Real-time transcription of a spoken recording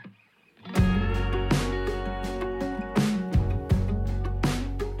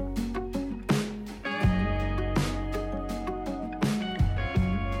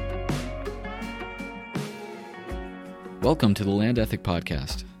Welcome to the Land Ethic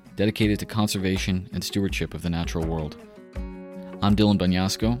Podcast, dedicated to conservation and stewardship of the natural world. I'm Dylan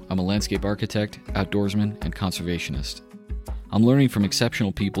Banyasco. I'm a landscape architect, outdoorsman, and conservationist. I'm learning from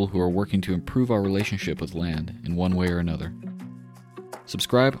exceptional people who are working to improve our relationship with land in one way or another.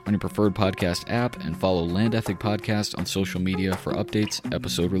 Subscribe on your preferred podcast app and follow Land Ethic Podcast on social media for updates,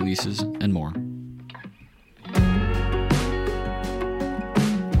 episode releases, and more.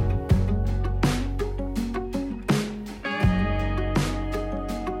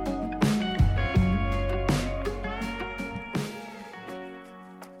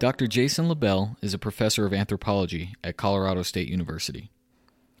 Dr. Jason LaBelle is a professor of anthropology at Colorado State University.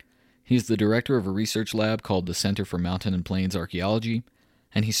 He is the director of a research lab called the Center for Mountain and Plains Archaeology,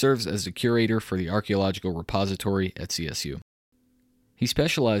 and he serves as the curator for the Archaeological Repository at CSU. He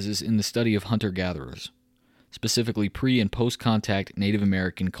specializes in the study of hunter-gatherers, specifically pre- and post-contact Native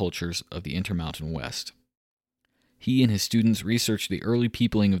American cultures of the Intermountain West. He and his students researched the early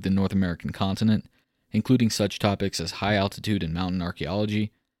peopling of the North American continent, including such topics as high-altitude and mountain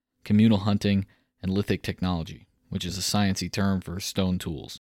archaeology, communal hunting, and lithic technology, which is a sciencey term for stone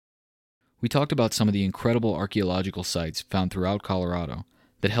tools. We talked about some of the incredible archaeological sites found throughout Colorado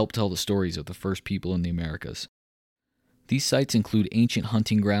that help tell the stories of the first people in the Americas. These sites include ancient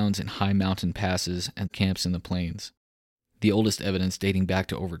hunting grounds and high mountain passes and camps in the plains, the oldest evidence dating back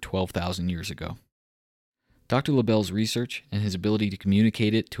to over 12,000 years ago. Dr. LaBelle's research and his ability to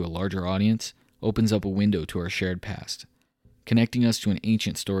communicate it to a larger audience opens up a window to our shared past, connecting us to an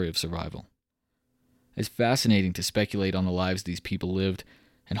ancient story of survival. It's fascinating to speculate on the lives these people lived,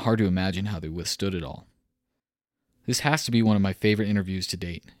 and hard to imagine how they withstood it all. This has to be one of my favorite interviews to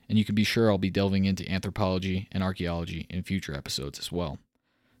date, and you can be sure I'll be delving into anthropology and archaeology in future episodes as well.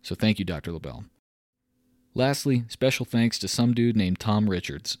 So thank you, Dr. LaBelle. Lastly, special thanks to some dude named Tom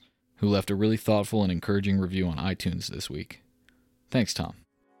Richards, who left a really thoughtful and encouraging review on iTunes this week. Thanks, Tom.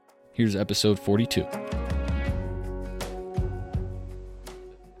 Here's episode 42.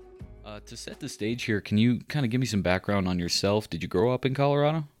 To set the stage here, can you kind of give me some background on yourself? Did you grow up in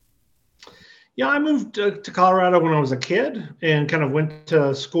Colorado? Yeah, I moved to Colorado when I was a kid and kind of went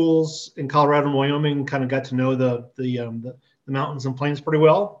to schools in Colorado and Wyoming, kind of got to know the mountains and plains pretty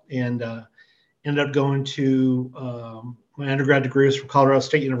well, and ended up going to my undergrad degree was from Colorado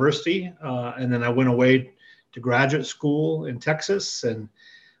State University, and then I went away to graduate school in Texas, and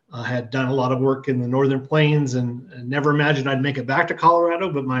I had done a lot of work in the Northern Plains and never imagined I'd make it back to Colorado,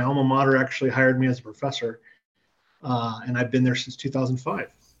 but my alma mater actually hired me as a professor, and I've been there since 2005.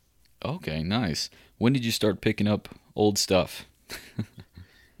 Okay, nice. When did you start picking up old stuff?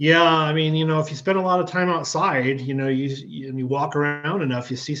 Yeah, I mean, if you spend a lot of time outside, you walk around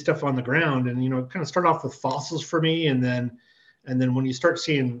enough, you see stuff on the ground, and kind of start off with fossils for me, and then when you start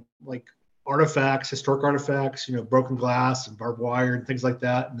seeing like artifacts, historic artifacts, broken glass and barbed wire and things like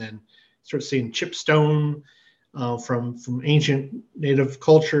that, and then start seeing chip stone from ancient native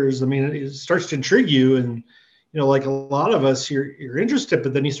cultures. I mean, it starts to intrigue you, and like a lot of us, you're interested,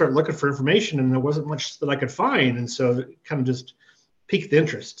 but then you start looking for information, and there wasn't much that I could find, and so it kind of just piqued the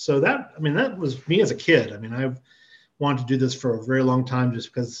interest. So that was me as a kid. I mean, I've wanted to do this for a very long time,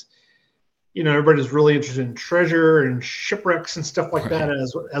 just because everybody's really interested in treasure and shipwrecks and stuff like that,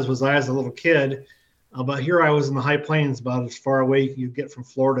 as was I as a little kid. But here I was in the high plains, about as far away you get from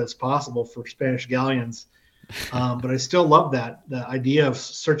Florida as possible for Spanish galleons. But I still love the idea of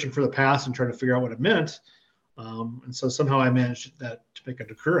searching for the past and trying to figure out what it meant. And so somehow I managed to make a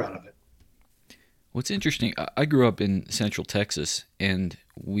career out of it. What's interesting, I grew up in Central Texas, and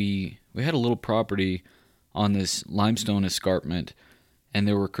we had a little property on this limestone escarpment, and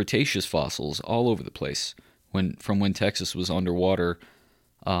there were Cretaceous fossils all over the place from when Texas was underwater.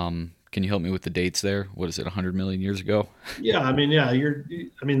 Can you help me with the dates there? What is it, 100 million years ago? Yeah,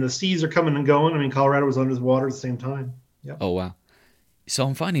 the seas are coming and going. I mean, Colorado was under the water at the same time. Yep. Oh, wow. So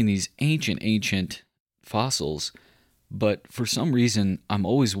I'm finding these ancient fossils, but for some reason, I'm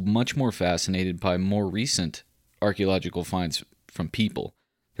always much more fascinated by more recent archaeological finds from people.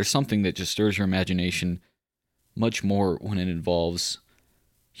 There's something that just stirs your imagination much more when it involves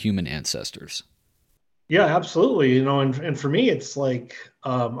human ancestors. Yeah, absolutely. And for me, it's like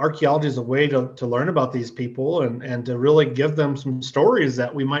archaeology is a way to learn about these people and to really give them some stories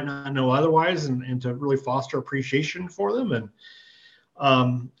that we might not know otherwise, and to really foster appreciation for them.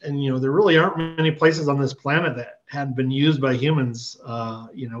 And there really aren't many places on this planet that hadn't been used by humans,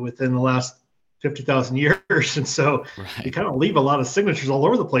 within the last 50,000 years. And so you kind of leave a lot of signatures all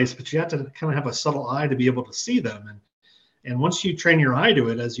over the place, but you have to kind of have a subtle eye to be able to see them. And once you train your eye to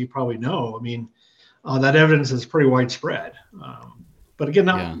it, as you probably know, I mean, that evidence is pretty widespread. But again,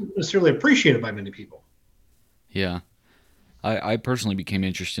 not necessarily appreciated by many people. Yeah. I personally became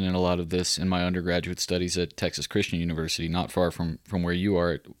interested in a lot of this in my undergraduate studies at Texas Christian University, not far from where you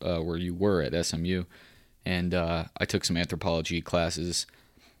are, where you were at SMU, and I took some anthropology classes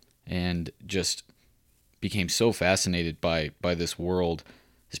and just became so fascinated by this world,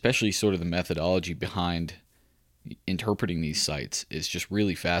 especially sort of the methodology behind interpreting these sites is just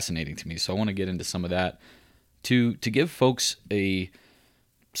really fascinating to me. So I want to get into some of that to give folks a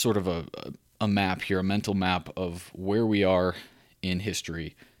sort of a map here, a mental map of where we are in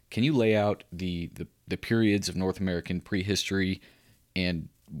history. Can you lay out the periods of North American prehistory and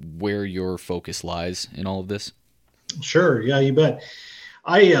where your focus lies in all of this? Sure. Yeah, you bet.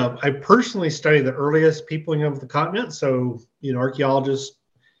 I personally study the earliest peopling of the continent. So, archaeologists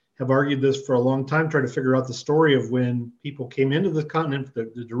have argued this for a long time, trying to figure out the story of when people came into the continent,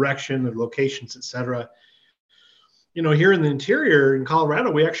 the direction, the locations, etc. Here in the interior in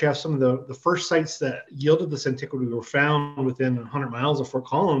Colorado, we actually have some of the first sites that yielded this antiquity were found within 100 miles of Fort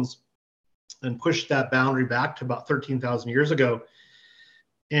Collins and pushed that boundary back to about 13,000 years ago.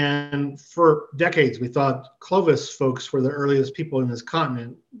 And for decades, we thought Clovis folks were the earliest people in this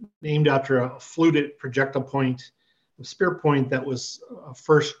continent, named after a fluted projectile point, a spear point that was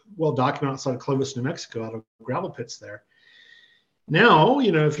first well documented outside of Clovis, New Mexico, out of gravel pits there. Now,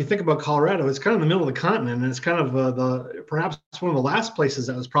 if you think about Colorado, it's kind of in the middle of the continent, and it's kind of perhaps one of the last places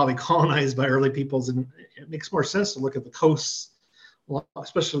that was probably colonized by early peoples. And it makes more sense to look at the coasts,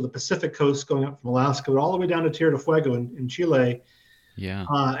 especially the Pacific coast going up from Alaska, but all the way down to Tierra del Fuego in Chile, Yeah.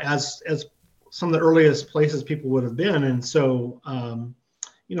 as some of the earliest places people would have been. And so,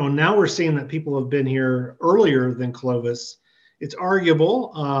 now we're seeing that people have been here earlier than Clovis. It's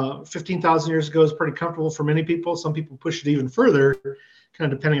arguable. 15,000 years ago is pretty comfortable for many people. Some people push it even further,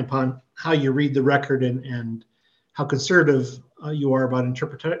 kind of depending upon how you read the record and how conservative you are about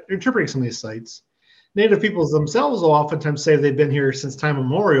interpreting some of these sites. Native peoples themselves will oftentimes say they've been here since time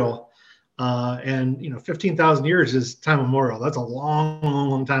immemorial. And 15,000 years is time immemorial. That's a long, long,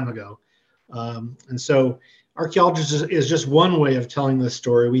 long time ago. And so archaeology is just one way of telling this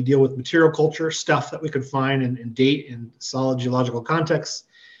story. We deal with material culture, stuff that we could find and date in solid geological contexts.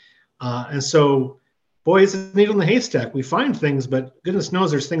 And so, boy, it's a needle in the haystack. We find things, but goodness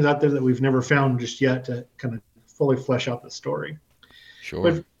knows there's things out there that we've never found just yet to kind of fully flesh out the story. Sure.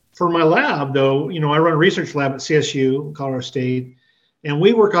 But for my lab, though, I run a research lab at CSU, Colorado State, and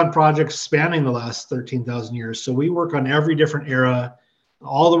we work on projects spanning the last 13,000 years. So we work on every different era,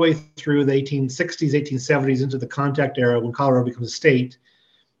 all the way through the 1860s, 1870s into the contact era when Colorado becomes a state.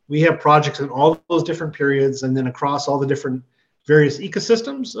 We have projects in all those different periods and then across all the different various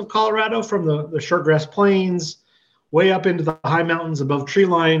ecosystems of Colorado, from the short grass plains way up into the high mountains above tree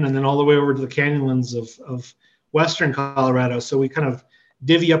line and then all the way over to the canyonlands of western Colorado. So we kind of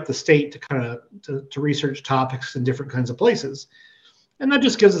divvy up the state to kind of to research topics in different kinds of places. And that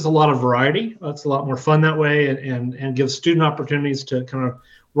just gives us a lot of variety. It's a lot more fun that way and gives student opportunities to kind of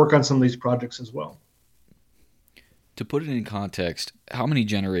work on some of these projects as well. To put it in context, how many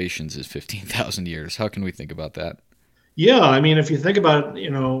generations is 15,000 years? How can we think about that? Yeah, I mean, if you think about,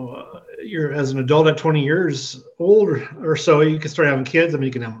 you're as an adult at 20 years old or so, you can start having kids. I mean,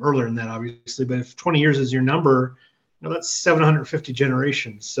 you can have them earlier than that, obviously, but if 20 years is your number, that's 750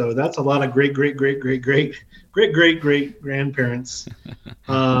 generations. So that's a lot of great grandparents.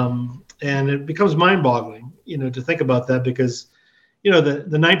 And it becomes mind-boggling, to think about that because, the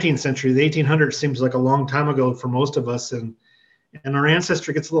 19th century, the 1800s seems like a long time ago for most of us. And our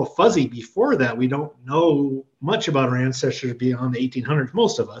ancestry gets a little fuzzy before that. We don't know much about our ancestors beyond the 1800s,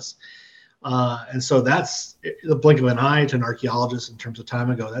 most of us. And so that's the blink of an eye to an archaeologist in terms of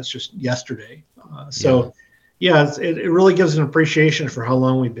time ago. That's just yesterday. Yeah, it really gives an appreciation for how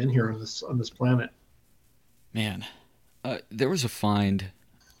long we've been here on this planet. Man, there was a find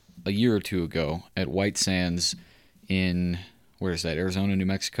a year or two ago at White Sands in, where is that, Arizona, New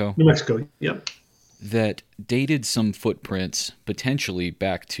Mexico? New Mexico, yep. That dated some footprints potentially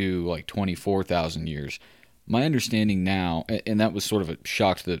back to like 24,000 years. My understanding now, and that was sort of a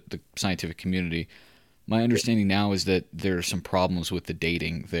shock to the scientific community, my understanding now is that there are some problems with the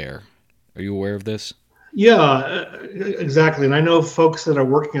dating there. Are you aware of this? Yeah, exactly. And I know folks that are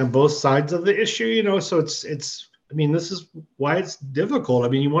working on both sides of the issue, so it's I mean, this is why it's difficult. I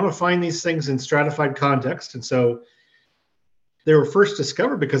mean, you want to find these things in stratified context. And so they were first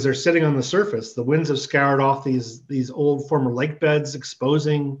discovered because they're sitting on the surface. The winds have scoured off these old former lake beds,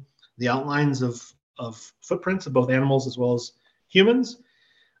 exposing the outlines of footprints of both animals as well as humans.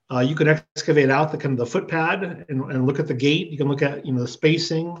 You can excavate out the kind of the footpad and look at the gait. You can look at the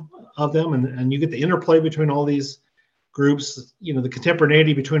spacing of them, and you get the interplay between all these groups. The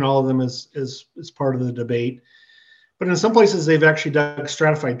contemporaneity between all of them is part of the debate. But in some places, they've actually dug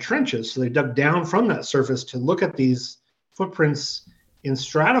stratified trenches. So they dug down from that surface to look at these footprints in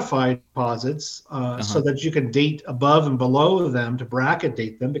stratified deposits so that you can date above and below them to bracket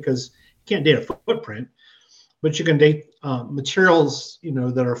date them, because you can't date a footprint, but you can date materials,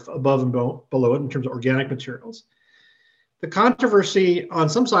 that are above and below it in terms of organic materials. The controversy on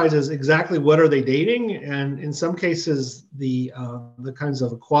some sides is exactly what are they dating, and in some cases, the kinds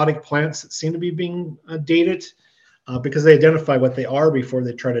of aquatic plants that seem to be being dated because they identify what they are before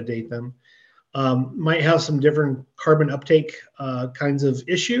they try to date them. Might have some different carbon uptake kinds of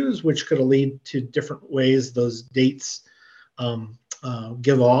issues, which could lead to different ways those dates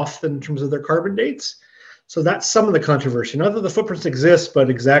give off in terms of their carbon dates. So that's some of the controversy. Not that the footprints exist, but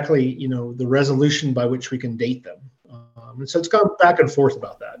exactly, the resolution by which we can date them. And so it's gone back and forth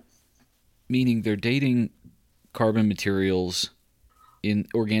about that. Meaning they're dating carbon materials in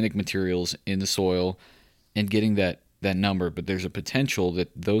organic materials in the soil and getting that number, but there's a potential that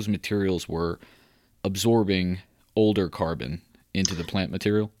those materials were absorbing older carbon into the plant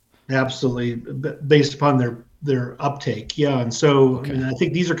material. Absolutely, based upon their uptake. Yeah, and so Okay. I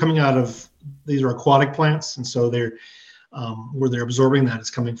think these are aquatic plants, and so they're where they're absorbing that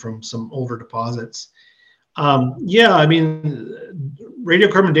is coming from some older deposits.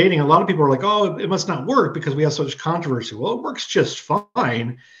 Radiocarbon dating, a lot of people are like, oh, it must not work because we have so much controversy. Well, it works just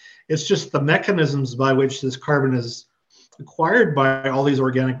fine. It's just the mechanisms by which this carbon is acquired by all these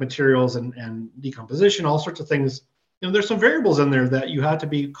organic materials and decomposition, all sorts of things. There's some variables in there that you have to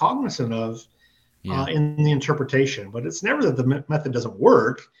be cognizant of in the interpretation, but it's never that the method doesn't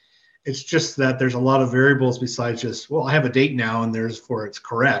work. It's just that there's a lot of variables besides just, well, I have a date now and therefore it's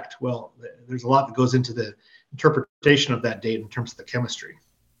correct. Well, there's a lot that goes into the interpretation of that date in terms of the chemistry.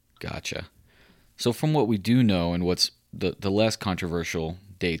 Gotcha. So from what we do know and what's the less controversial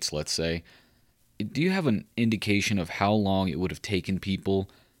dates, let's say, do you have an indication of how long it would have taken people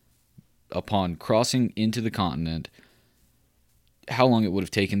upon crossing into the continent, how long it would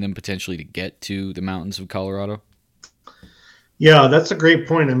have taken them potentially to get to the mountains of Colorado? Yeah, that's a great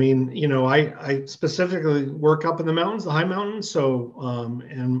point. I mean, I specifically work up in the mountains, the high mountains. So,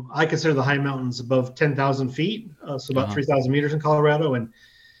 and I consider the high mountains above 10,000 feet, so about 3,000 meters in Colorado. And in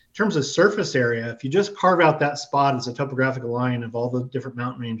terms of surface area, if you just carve out that spot as a topographical line of all the different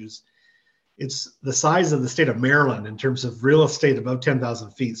mountain ranges, it's the size of the state of Maryland in terms of real estate above 10,000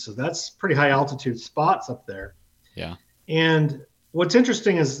 feet. So that's pretty high altitude spots up there. Yeah. And what's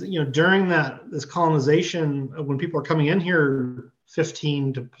interesting is, during this colonization, when people are coming in here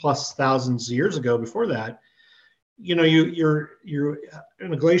 15 to plus thousands years ago, before that, you're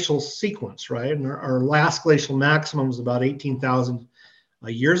in a glacial sequence, right? And our last glacial maximum was about 18,000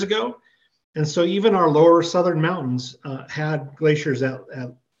 years ago. And so even our lower southern mountains had glaciers at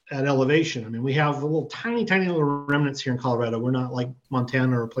elevation. I mean, we have little tiny little remnants here in Colorado. We're not like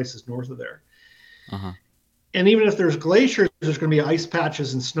Montana or places north of there. Uh-huh. And even if there's glaciers, there's going to be ice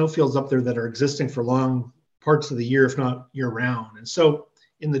patches and snowfields up there that are existing for long parts of the year, if not year round. And so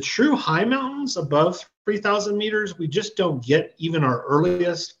in the true high mountains above 3,000 meters, we just don't get even our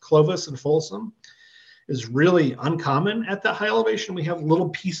earliest Clovis and Folsom is really uncommon at that high elevation. We have little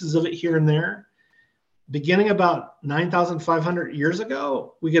pieces of it here and there. Beginning about 9,500 years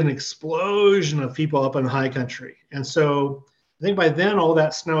ago, we get an explosion of people up in the high country. And so I think by then all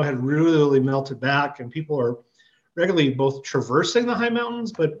that snow had really melted back and people are regularly both traversing the high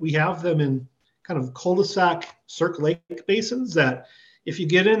mountains, but we have them in kind of cul-de-sac cirque lake basins that if you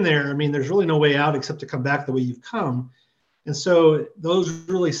get in there, I mean, there's really no way out except to come back the way you've come. And so those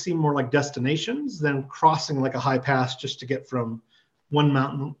really seem more like destinations than crossing like a high pass just to get from one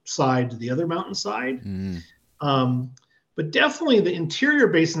mountain side to the other mountain side. But definitely the interior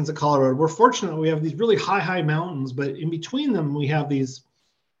basins of Colorado, we're fortunate we have these really high mountains, but in between them, we have these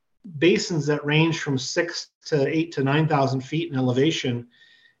basins that range from 6 to 8 to 9,000 feet in elevation.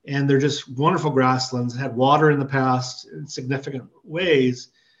 And they're just wonderful grasslands, had water in the past in significant ways.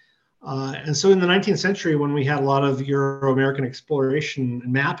 And so in the 19th century, when we had a lot of Euro-American exploration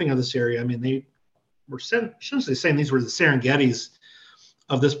and mapping of this area, I mean, they were essentially saying these were the Serengetis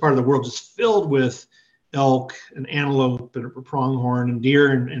of this part of the world, just filled with elk and antelope and pronghorn and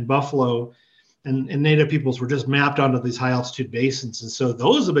deer and buffalo. And native peoples were just mapped onto these high altitude basins. And so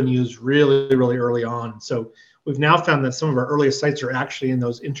those have been used really early on. So we've now found that some of our earliest sites are actually in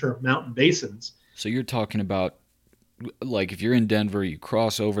those intermountain basins. So you're talking about, like, if you're in Denver, you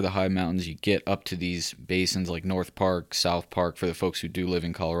cross over the high mountains, you get up to these basins like North Park, South Park, for the folks who do live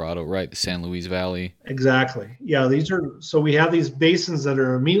in Colorado, right? The San Luis Valley. Exactly. Yeah, so we have these basins that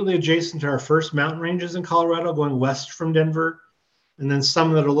are immediately adjacent to our first mountain ranges in Colorado, going west from Denver, and then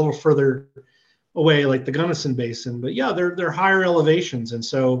some that are a little further away, like the Gunnison Basin. But yeah, they're higher elevations, and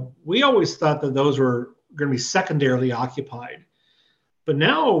so we always thought that those were going to be secondarily occupied. But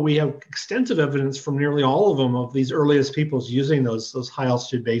now we have extensive evidence from nearly all of them of these earliest peoples using those high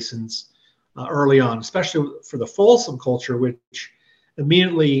altitude basins early on, especially for the Folsom culture, which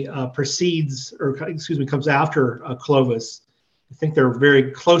immediately precedes, or excuse me, comes after Clovis. I think they're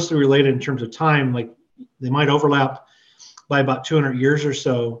very closely related in terms of time. Like they might overlap by about 200 years or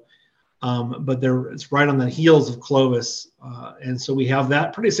so, but it's right on the heels of Clovis, and so we have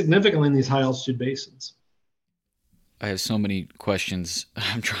that pretty significantly in these high altitude basins. I have so many questions.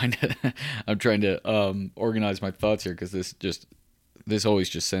 I'm trying to organize my thoughts here because this always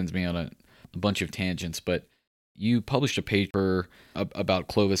just sends me on a bunch of tangents. But you published a paper about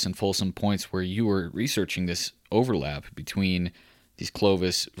Clovis and Folsom points where you were researching this overlap between these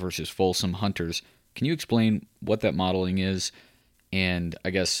Clovis versus Folsom hunters. Can you explain what that modeling is, and I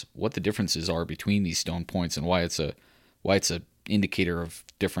guess what the differences are between these stone points and why it's a indicator of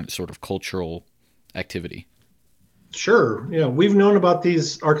different sort of cultural activity? Sure. Yeah, we've known about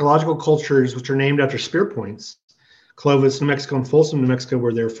these archaeological cultures, which are named after spear points. Clovis, New Mexico, and Folsom, New Mexico,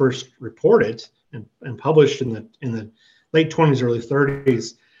 were there first reported and published in the late 20s, early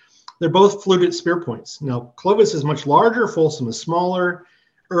 30s. They're both fluted spear points. Now, Clovis is much larger. Folsom is smaller.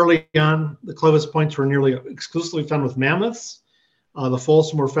 Early on, the Clovis points were nearly exclusively found with mammoths. The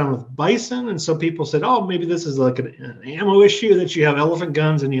Folsom were found with bison, and so people said, "Oh, maybe this is like an ammo issue that you have elephant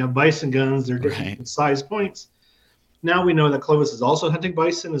guns and you have bison guns. They're different size points." Now we know that Clovis is also hunting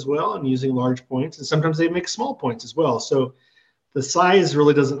bison as well and using large points, and sometimes they make small points as well. So the size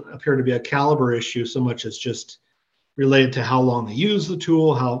really doesn't appear to be a caliber issue so much as just related to how long they use the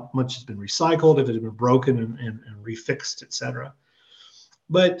tool, how much has been recycled, if it has been broken and refixed, etc.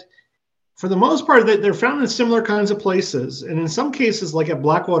 But for the most part, they're found in similar kinds of places. And in some cases, like at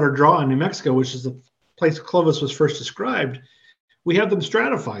Blackwater Draw in New Mexico, which is the place Clovis was first described, we have them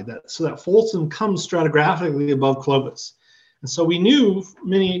stratified so that Folsom comes stratigraphically above Clovis. And so we knew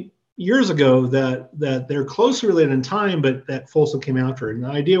many years ago that they're closely related in time, but that Folsom came after. And the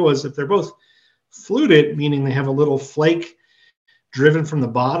idea was if they're both fluted, meaning they have a little flake driven from the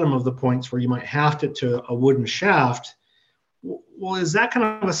bottom of the points where you might haft it to a wooden shaft, well, is that kind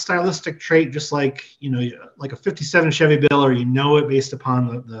of a stylistic trait, just like, like a 57 Chevy Bill, or it based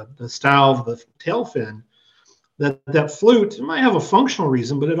upon the style of the tail fin? That flute might have a functional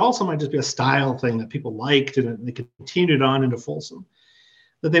reason, but it also might just be a style thing that people liked, and they continued on into Folsom.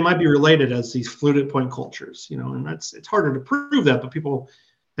 That they might be related as these fluted point cultures, and it's harder to prove that, but people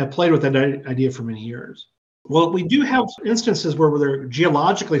have played with that idea for many years. Well, we do have instances where they're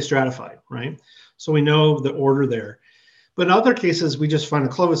geologically stratified, right? So we know the order there. But in other cases, we just find a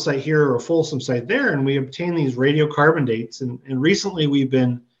Clovis site here or a Folsom site there, and we obtain these radiocarbon dates. And recently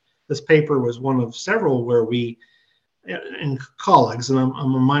this paper was one of several where we, and colleagues, and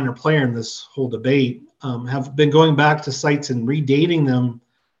I'm a minor player in this whole debate, have been going back to sites and redating them,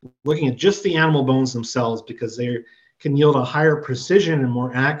 looking at just the animal bones themselves, because they can yield a higher precision and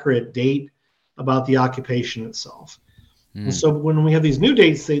more accurate date about the occupation itself. And so when we have these new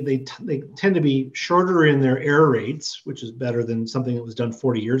dates, they tend to be shorter in their error rates, which is better than something that was done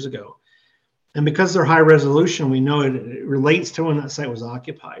 40 years ago. And because they're high resolution, we know it relates to when that site was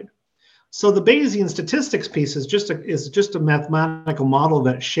occupied. So the Bayesian statistics piece is just a mathematical model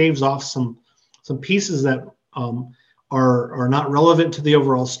that shaves off some pieces that are not relevant to the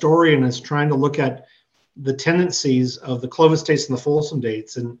overall story, and is trying to look at the tendencies of the Clovis dates and the Folsom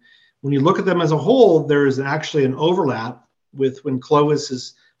dates. And when you look at them as a whole, there is actually an overlap with when Clovis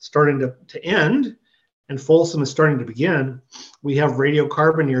is starting to end and Folsom is starting to begin. We have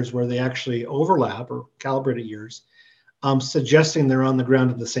radiocarbon years where they actually overlap, or calibrated years, suggesting they're on the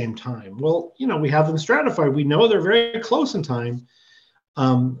ground at the same time. Well, we have them stratified. We know they're very close in time.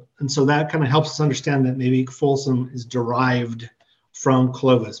 And so that kind of helps us understand that maybe Folsom is derived from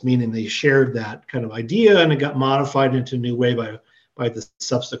Clovis, meaning they shared that kind of idea and it got modified into a new way by the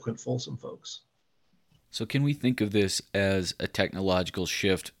subsequent Folsom folks. So can we think of this as a technological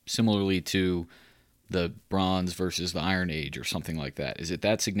shift similarly to the Bronze versus the Iron Age or something like that? Is it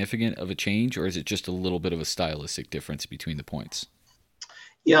that significant of a change, or is it just a little bit of a stylistic difference between the points?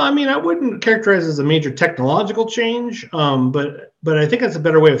 Yeah, I wouldn't characterize it as a major technological change, but I think that's a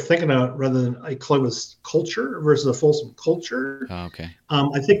better way of thinking about it rather than a Clovis culture versus a Folsom culture. Oh, okay.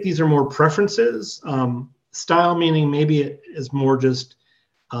 I think these are more preferences. Style meaning maybe it is more just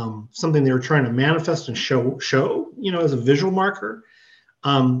something they were trying to manifest and show, as a visual marker.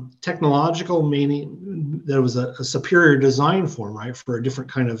 Technological meaning there was a superior design form, right, for a different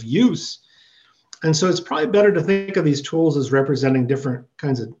kind of use. And so it's probably better to think of these tools as representing different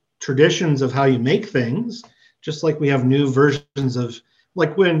kinds of traditions of how you make things, just like we have new versions of,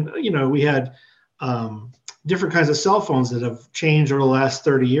 like when, we had different kinds of cell phones that have changed over the last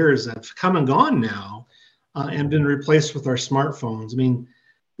 30 years that have come and gone now, and been replaced with our smartphones. I mean,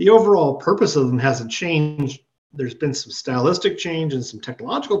 the overall purpose of them hasn't changed. There's been some stylistic change and some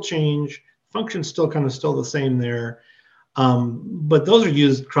technological change. Function's still the same there. But those are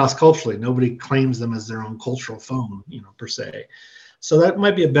used cross-culturally. Nobody claims them as their own cultural phone, per se. So that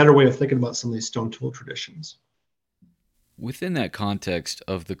might be a better way of thinking about some of these stone tool traditions. Within that context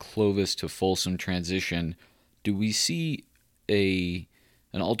of the Clovis to Folsom transition, do we see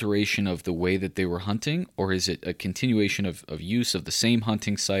an alteration of the way that they were hunting, or is it a continuation of use of the same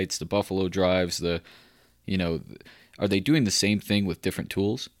hunting sites, the buffalo drives, are they doing the same thing with different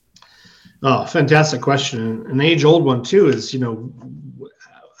tools? Oh, fantastic question. An age-old one too is,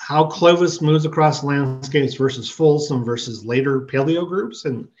 how Clovis moves across landscapes versus Folsom versus later paleo groups.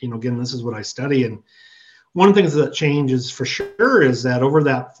 And, again, this is what I study. And one of the things that changes for sure is that over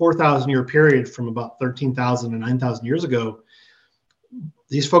that 4,000 year period from about 13,000 to 9,000 years ago,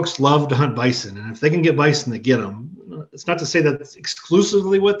 these folks love to hunt bison. And if they can get bison, they get them. It's not to say that's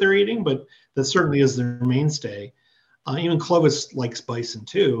exclusively what they're eating, but that certainly is their mainstay. Even Clovis likes bison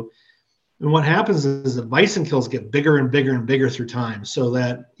too. And what happens is that bison kills get bigger and bigger and bigger through time. So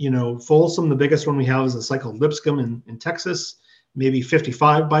that, Folsom, the biggest one we have is a site called Lipscomb in Texas, maybe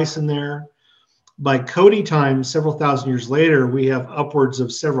 55 bison there. By Cody time, several thousand years later, we have upwards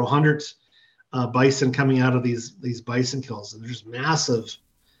of several hundred bison coming out of these bison kills. And there's massive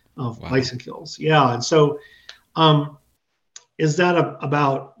Wow. bison kills. Yeah. And so is that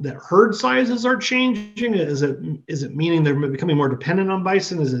about that herd sizes are changing? Is it meaning they're becoming more dependent on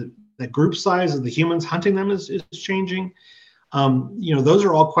bison? Is it that group size of the humans hunting them is changing? Those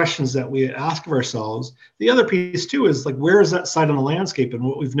are all questions that we ask of ourselves. The other piece too is like, where is that site on the landscape? And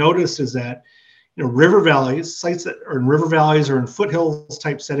what we've noticed is that, river valleys, sites that are in river valleys or in foothills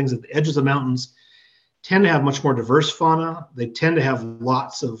type settings at the edges of mountains tend to have much more diverse fauna. They tend to have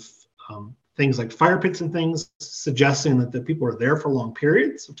lots of things like fire pits and things, suggesting that the people are there for long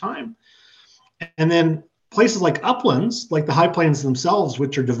periods of time. And then places like uplands, like the high plains themselves,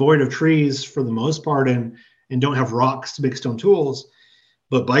 which are devoid of trees for the most part and don't have rocks to make stone tools,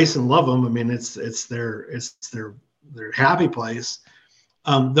 but bison love them. I mean, it's their happy place.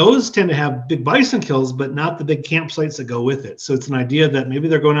 Those tend to have big bison kills, but not the big campsites that go with it. So it's an idea that maybe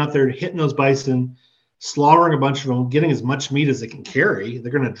they're going out there hitting those bison, slaughtering a bunch of them, getting as much meat as they can carry.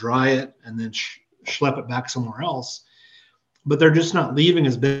 They're going to dry it and then schlep it back somewhere else. But they're just not leaving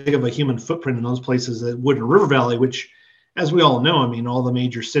as big of a human footprint in those places that would in a river valley, which, as we all know, I mean, all the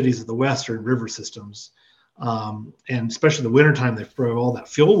major cities of the West are in river systems. And especially the wintertime, they throw all that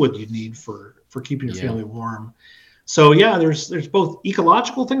fuel wood you need for keeping your family warm. So yeah, there's both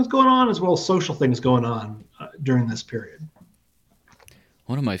ecological things going on as well as social things going on during this period.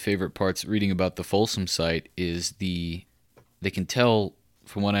 One of my favorite parts reading about the Folsom site is they can tell,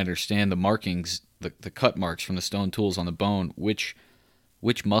 from what I understand, the markings, the cut marks from the stone tools on the bone, which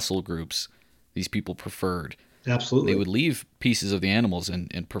muscle groups these people preferred. Absolutely. They would leave pieces of the animals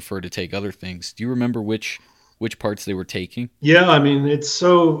and prefer to take other things. Do you remember which parts they were taking? Yeah, I mean, it's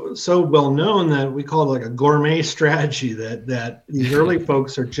so well known that we call it like a gourmet strategy that these early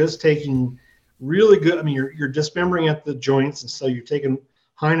folks are just taking really good. I mean, you're dismembering at the joints, and so you're taking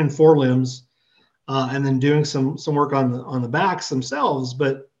hind and forelimbs, and then doing some work on the backs themselves.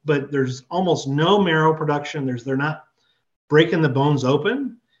 But there's almost no marrow production. They're not breaking the bones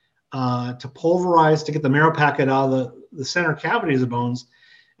open to pulverize to get the marrow packet out of the center cavity of the bones,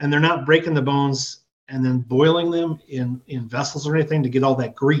 and they're not breaking the bones and then boiling them in vessels or anything to get all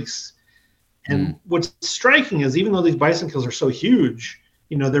that grease. And what's striking is even though these bison kills are so huge,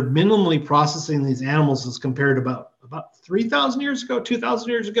 they're minimally processing these animals as compared to about 3,000 years ago, 2,000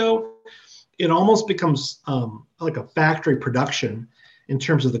 years ago. It almost becomes like a factory production in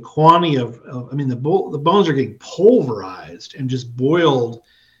terms of the quantity the bones are getting pulverized and just boiled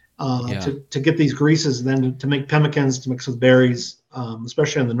to get these greases, and then to make pemmicans to mix with berries,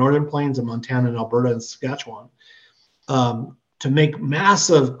 especially on the northern plains of Montana and Alberta and Saskatchewan, to make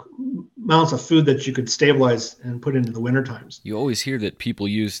massive amounts of food that you could stabilize and put into the winter times. You always hear that people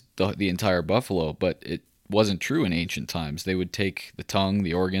use the entire buffalo, but it wasn't true in ancient times. They would take the tongue,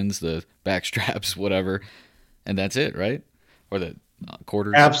 the organs, the back straps, whatever, and that's it, right? Or the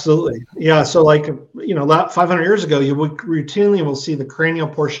quarters. Absolutely. Yeah. So 500 years ago, you would routinely will see the cranial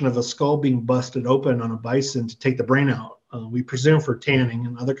portion of a skull being busted open on a bison to take the brain out. We presume for tanning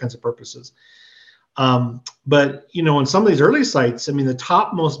and other kinds of purposes. But in some of these early sites, I mean, the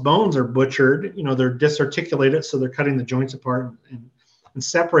topmost bones are butchered, they're disarticulated. So they're cutting the joints apart and and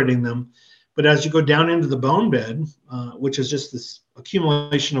separating them. But as you go down into the bone bed, which is just this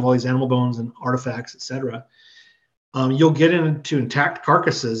accumulation of all these animal bones and artifacts, etc., you'll get into intact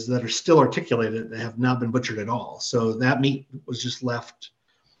carcasses that are still articulated that have not been butchered at all. So that meat was just left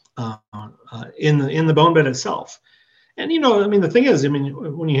in the bone bed itself. And I mean, the thing is, I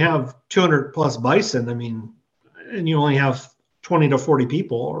mean, when you have 200 plus bison, I mean, and you only have 20 to 40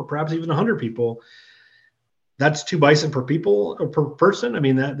 people, or perhaps even 100 people, that's 2 bison per people or per person. I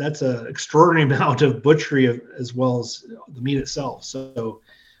mean, that's an extraordinary amount of butchery as well as the meat itself. So,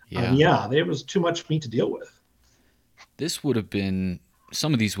 there was too much meat to deal with. This would have been,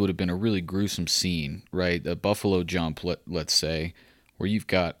 some of these would have been a really gruesome scene, right? A buffalo jump, let's say, where you've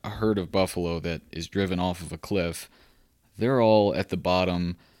got a herd of buffalo that is driven off of a cliff. They're all at the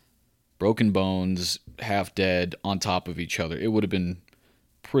bottom, broken bones, half dead, on top of each other. It would have been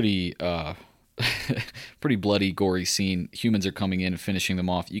pretty pretty bloody, gory scene. Humans are coming in and finishing them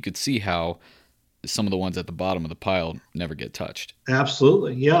off. You could see how some of the ones at the bottom of the pile never get touched.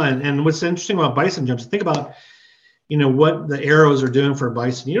 Absolutely. Yeah. And what's interesting about bison jumps, think about, what the arrows are doing for a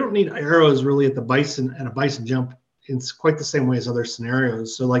bison. You don't need arrows really at a bison jump in quite the same way as other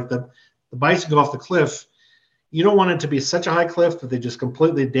scenarios. So like the bison go off the cliff, you don't want it to be such a high cliff that they just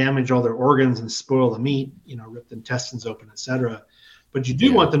completely damage all their organs and spoil the meat, rip the intestines open, etc. But you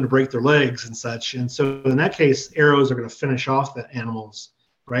do want them to break their legs and such. And so in that case, arrows are going to finish off the animals,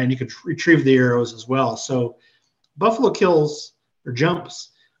 right? And you could retrieve the arrows as well. So buffalo kills or jumps,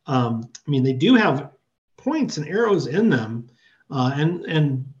 I mean, they do have points and arrows in them,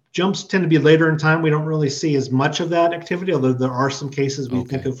 and jumps tend to be later in time. We don't really see as much of that activity, although there are some cases we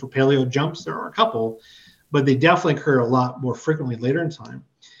think of for paleo jumps. There are a couple, but they definitely occur a lot more frequently later in time.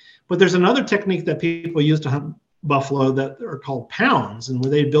 But there's another technique that people use to hunt buffalo that are called pounds, and where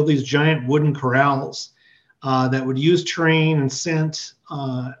they build these giant wooden corrals that would use terrain and scent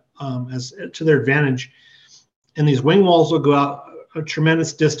as to their advantage. And these wing walls will go out a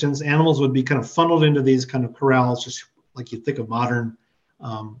tremendous distance. Animals would be kind of funneled into these kind of corrals, just like you think of modern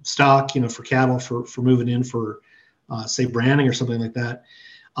stock, for cattle, for moving in for, say, branding or something like that.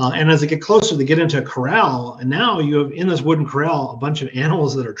 And as they get closer, they get into a corral, and now you have in this wooden corral a bunch of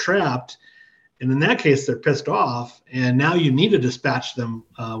animals that are trapped. And in that case, they're pissed off, and now you need to dispatch them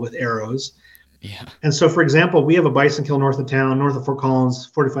with arrows. Yeah. And so, for example, we have a bison kill north of town, north of Fort Collins,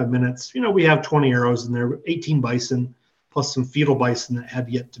 45 minutes. We have 20 arrows in there, 18 bison, plus some fetal bison that had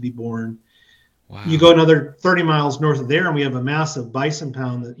yet to be born. Wow. You go another 30 miles north of there, and we have a massive bison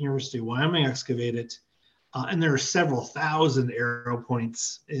pound that the University of Wyoming excavated. And there are several thousand arrow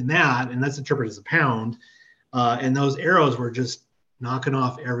points in that, and that's interpreted as a pound. And those arrows were just knocking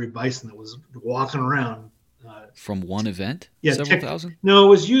off every bison that was walking around. From one event? Yeah, several thousand? No, it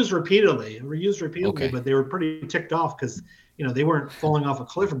was used repeatedly. Okay. But they were pretty ticked off because, they weren't falling off a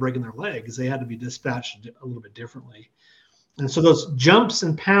cliff and breaking their legs. They had to be dispatched a little bit differently. And so those jumps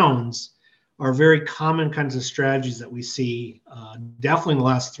and pounds are very common kinds of strategies that we see definitely in the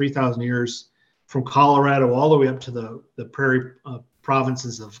last 3,000 years, from Colorado all the way up to the prairie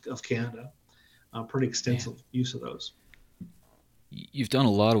provinces of Canada. Pretty extensive use of those. You've done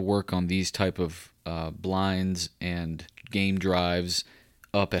a lot of work on these type of blinds and game drives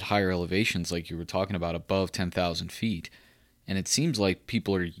up at higher elevations, like you were talking about, above 10,000 feet. And it seems like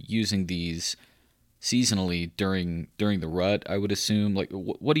people are using these seasonally during the rut, I would assume. Like,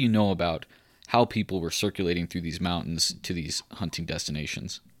 what do you know about how people were circulating through these mountains to these hunting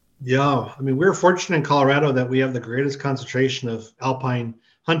destinations? Yeah, I mean, we're fortunate in Colorado that we have the greatest concentration of alpine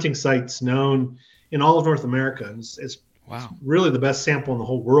hunting sites known in all of North America. It's wow, really the best sample in the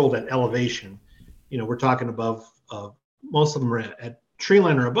whole world at elevation. We're talking above, most of them are at tree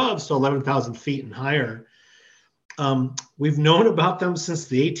line or above, so 11,000 feet and higher. We've known about them since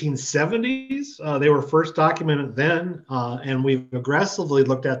the 1870s. They were first documented then, and we've aggressively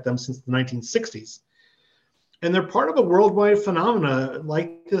looked at them since the 1960s. And they're part of a worldwide phenomena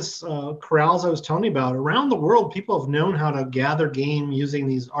like this corrals I was telling you about. Around the world, people have known how to gather game using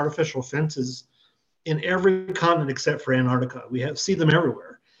these artificial fences in every continent except for Antarctica. We see them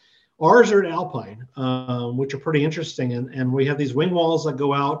everywhere. Ours are at alpine, which are pretty interesting. And we have these wing walls that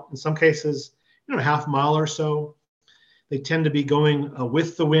go out, in some cases, a half mile or so. They tend to be going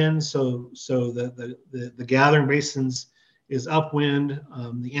with the wind, so the gathering basins is upwind.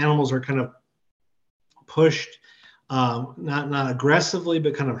 The animals are kind of pushed, not aggressively,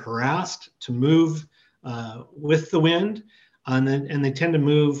 but kind of harassed to move with the wind. And they tend to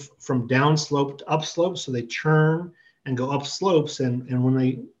move from downslope to upslope, so they turn and go up slopes. And when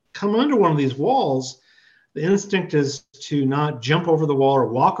they come under one of these walls, the instinct is to not jump over the wall or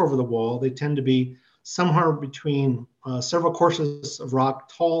walk over the wall. They tend to be somewhere between several courses of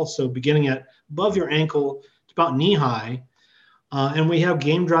rock tall, so beginning at above your ankle to about knee high. And we have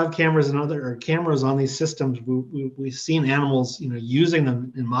game drive cameras and other cameras on these systems. We've seen animals, using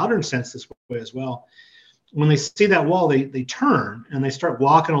them in modern sense this way as well. When they see that wall, they turn and they start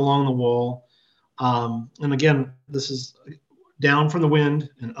walking along the wall. And again, this is down from the wind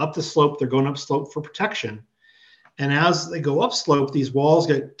and up the slope. They're going up slope for protection. And as they go up slope, these walls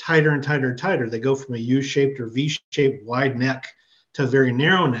get tighter and tighter and tighter. They go from a U-shaped or V-shaped wide neck to a very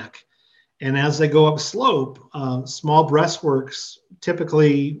narrow neck. And as they go up slope, small breastworks,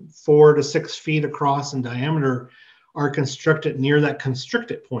 typically 4 to 6 feet across in diameter, are constructed near that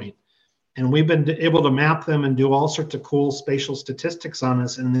constricted point. And we've been able to map them and do all sorts of cool spatial statistics on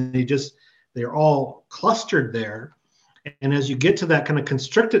this. And they're all clustered there. And as you get to that kind of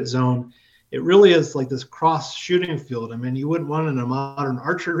constricted zone, it really is like this cross shooting field. I mean, you wouldn't want it in a modern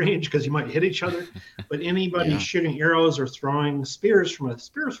archery range because you might hit each other, but anybody shooting arrows or throwing spears from a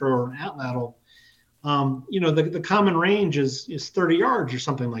spear thrower or an atlatl, the common range is 30 yards or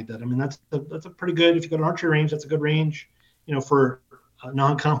something like that. I mean, that's a pretty good, if you go to an archery range, that's a good range, for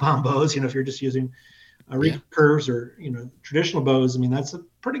non-compound bows, if you're just using recurves or, traditional bows. I mean, that's a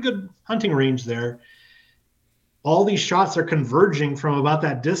pretty good hunting range there. All these shots are converging from about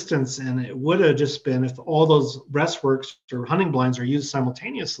that distance, and it would have just been, if all those breastworks or hunting blinds are used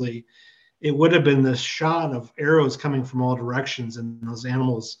simultaneously, it would have been this shot of arrows coming from all directions, and those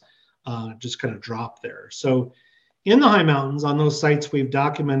animals just kind of drop there. So in the high mountains, on those sites, we've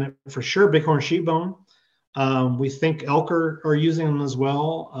documented for sure bighorn sheep bone. We think elk are using them as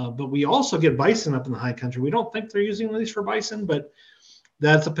well, but we also get bison up in the high country. We don't think they're using these for bison, but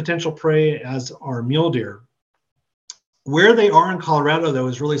that's a potential prey, as are mule deer. Where they are in Colorado, though,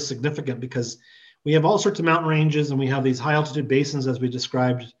 is really significant because we have all sorts of mountain ranges and we have these high altitude basins, as we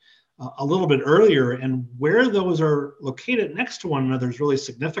described a little bit earlier. And where those are located next to one another is really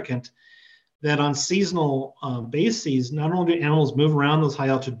significant, that on seasonal bases, not only do animals move around those high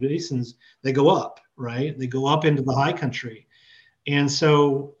altitude basins, they go up, right? They go up into the high country. And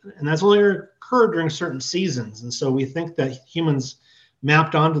that's only occurred during certain seasons. And so we think that humans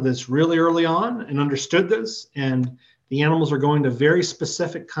mapped onto this really early on and understood this. And the animals are going to very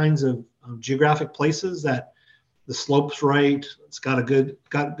specific kinds of geographic places that the slope's right. It's got good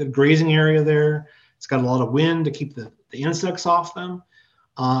grazing area there. It's got a lot of wind to keep the insects off them.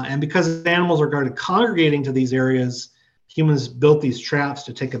 And because animals are congregating to these areas, humans built these traps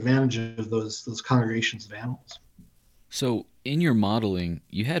to take advantage of those congregations of animals. So in your modeling,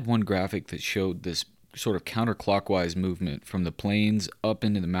 you had one graphic that showed this sort of counterclockwise movement from the plains up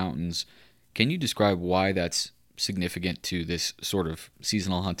into the mountains. Can you describe why that's significant to this sort of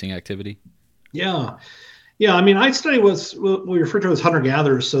seasonal hunting activity? Yeah. I mean, I study what we refer to as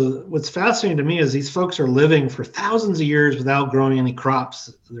hunter-gatherers. So what's fascinating to me is these folks are living for thousands of years without growing any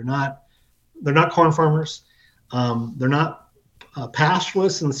crops. They're not corn farmers. They're not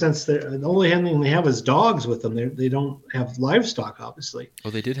pastoralists in the sense that the only thing they have is dogs with them. They don't have livestock, obviously. Oh,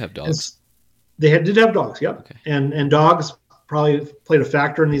 they did have dogs. Did have dogs, yep. Okay. And dogs probably played a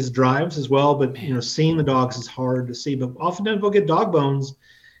factor in these drives as well. But seeing the dogs is hard to see. But oftentimes we'll get dog bones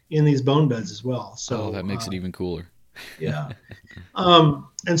in these bone beds as well. So that makes it even cooler. Yeah.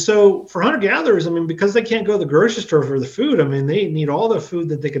 And so for hunter-gatherers, I mean, because they can't go to the grocery store for the food, I mean, they need all the food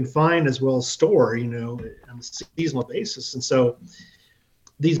that they can find as well as store, on a seasonal basis. And so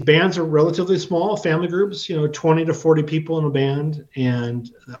these bands are relatively small, family groups, 20 to 40 people in a band.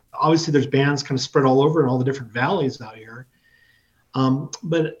 And obviously there's bands kind of spread all over in all the different valleys out here.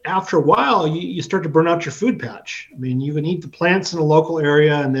 But after a while, you start to burn out your food patch. I mean, you can eat the plants in a local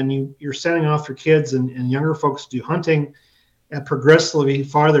area, and then you're sending off your kids and younger folks to do hunting at progressively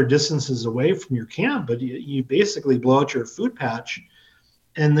farther distances away from your camp. But you basically blow out your food patch,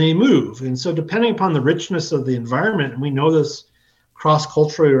 and they move. And so depending upon the richness of the environment, and we know this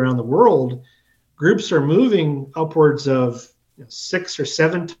cross-culturally around the world, groups are moving upwards of 6 or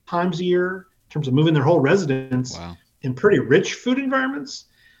 7 times a year in terms of moving their whole residence. Wow. In pretty rich food environments,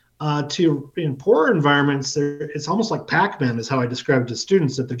 in poorer environments, it's almost like Pac-Man is how I describe it to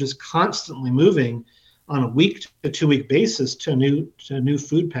students, that they're just constantly moving on a week to 2 week basis to a new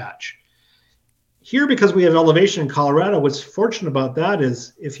food patch. Here, because we have elevation in Colorado, what's fortunate about that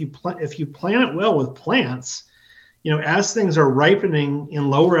is if you plant it well with plants, as things are ripening in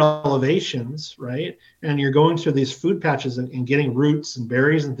lower elevations, right, and you're going through these food patches and getting roots and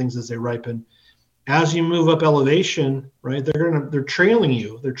berries and things as they ripen. As you move up elevation, right, they're trailing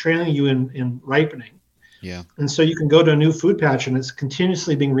you. They're trailing you in ripening. Yeah. And so you can go to a new food patch, and it's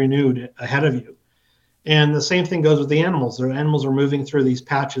continuously being renewed ahead of you. And the same thing goes with the animals. The animals are moving through these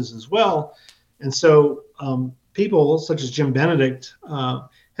patches as well. And so people such as Jim Benedict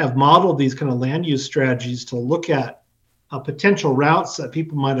have modeled these kind of land use strategies to look at potential routes that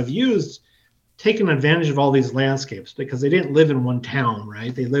people might have used, taking advantage of all these landscapes because they didn't live in one town,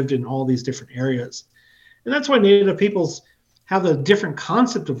 right? They lived in all these different areas. And that's why Native peoples have a different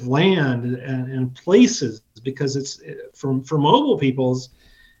concept of land and places, because it's for mobile peoples,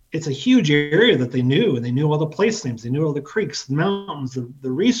 it's a huge area that they knew, and they knew all the place names, they knew all the creeks, the mountains,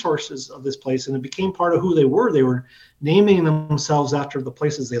 the resources of this place, and it became part of who they were. They were naming themselves after the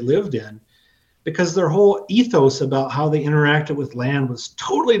places they lived in, because their whole ethos about how they interacted with land was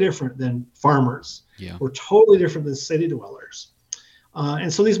totally different than farmers, or totally different than city dwellers.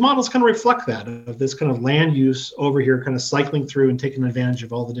 And so these models kind of reflect that, of this kind of land use over here, kind of cycling through and taking advantage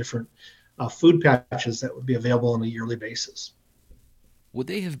of all the different food patches that would be available on a yearly basis. Would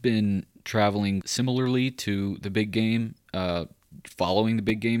they have been traveling similarly to the big game, following the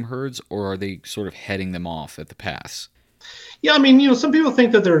big game herds, or are they sort of heading them off at the pass? Yeah, I mean, some people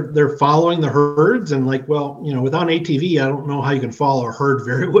think that they're following the herds, and like, well, without an ATV, I don't know how you can follow a herd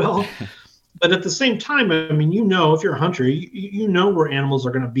very well. But at the same time, I mean, if you're a hunter, you know where animals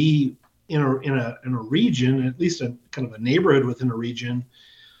are going to be in a region, at least a kind of a neighborhood within a region,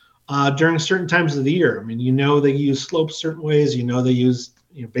 during certain times of the year. I mean, they use slopes certain ways. They use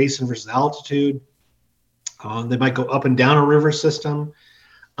basin versus altitude. They might go up and down a river system.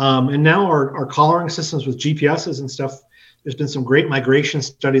 And now our collaring systems with GPSs and stuff, there's been some great migration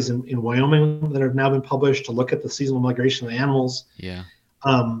studies in Wyoming that have now been published to look at the seasonal migration of the animals. Yeah.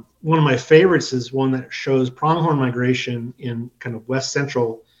 One of my favorites is one that shows pronghorn migration in kind of west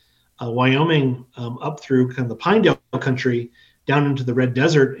central Wyoming, up through kind of the Pinedale country down into the Red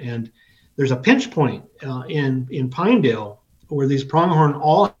Desert. And there's a pinch point in Pinedale where these pronghorn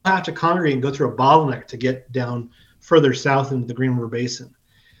all have to congregate and go through a bottleneck to get down further south into the Green River Basin.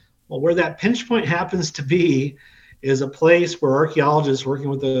 Well, where that pinch point happens to be is a place where archaeologists working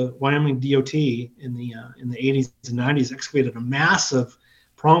with the Wyoming DOT in the 80s and 90s excavated a massive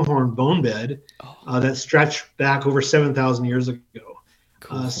pronghorn bone bed that stretched back over 7,000 years ago.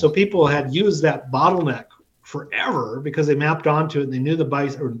 Cool. So people had used that bottleneck forever because they mapped onto it and they knew the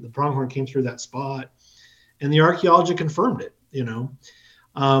bison or the pronghorn came through that spot, and the archaeology confirmed it.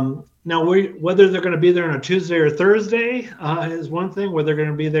 Now, whether they're going to be there on a Tuesday or Thursday is one thing. Whether they're going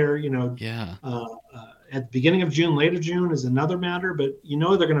to be there, at the beginning of June, late of June is another matter. But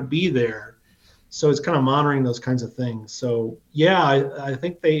they're going to be there, so it's kind of monitoring those kinds of things. So yeah, I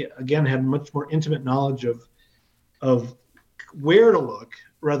think they again had much more intimate knowledge of where to look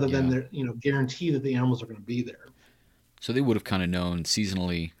rather than guarantee that the animals are going to be there. So they would have kind of known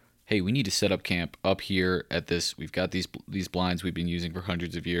seasonally, hey, we need to set up camp up here at this. We've got these blinds we've been using for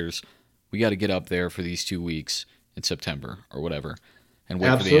hundreds of years. We got to get up there for these 2 weeks in September or whatever, and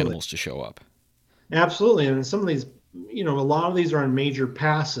wait for the animals to show up. Absolutely. And some of these, a lot of these are on major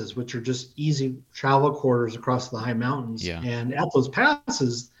passes, which are just easy travel corridors across the high mountains. Yeah. And at those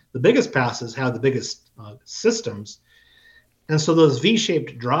passes, the biggest passes have the biggest systems. And so those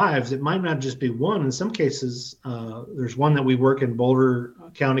V-shaped drives, it might not just be one. In some cases, there's one that we work in Boulder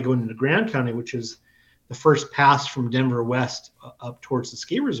County going into Grand County, which is the first pass from Denver west up towards the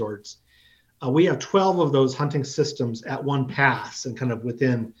ski resorts. We have 12 of those hunting systems at one pass and kind of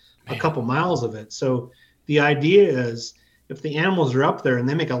within a couple miles of it. So the idea is if the animals are up there and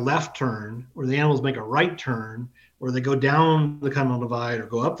they make a left turn, or the animals make a right turn, or they go down the Continental Divide or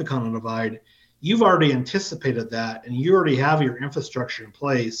go up the Continental Divide, you've already anticipated that, and you already have your infrastructure in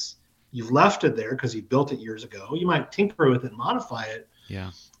place. You've left it there because you built it years ago. You might tinker with it and modify it. Yeah.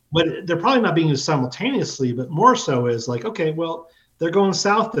 But they're probably not being used simultaneously, but more so is like, okay, well, they're going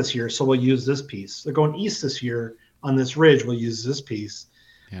south this year, so we'll use this piece. They're going east this year on this ridge, we'll use this piece.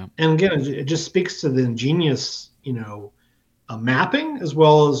 Yeah. And again, it just speaks to the ingenious, mapping as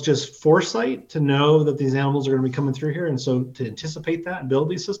well as just foresight to know that these animals are going to be coming through here. And so to anticipate that and build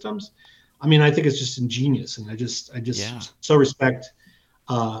these systems, I mean, I think it's just ingenious. And I just so respect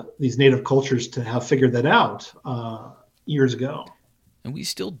these native cultures to have figured that out years ago. And we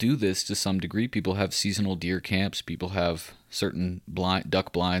still do this to some degree. People have seasonal deer camps. People have certain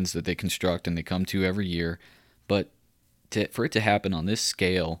duck blinds that they construct and they come to every year. But for it to happen on this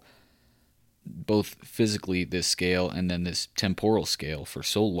scale, both physically this scale and then this temporal scale for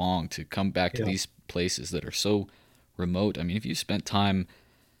so long, to come back to these places that are so remote. I mean, if you spent time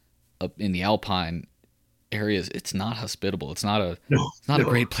up in the alpine areas, it's not hospitable. It's not a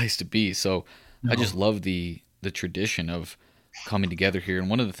great place to be. So I just love the tradition of coming together here. And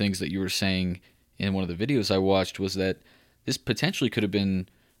one of the things that you were saying in one of the videos I watched was that this potentially could have been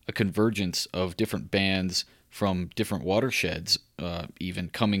a convergence of different bands from different watersheds, even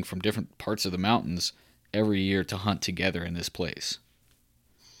coming from different parts of the mountains, every year to hunt together in this place.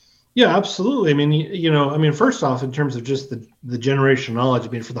 Yeah, absolutely. I mean, I mean, first off, in terms of just the generational knowledge, I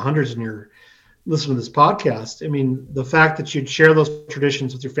mean, for the hunters in your listening to this podcast, I mean, the fact that you'd share those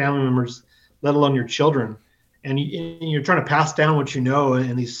traditions with your family members, let alone your children, and you're trying to pass down what you know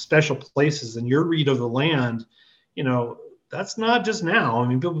in these special places and your read of the land, you know, that's not just now. I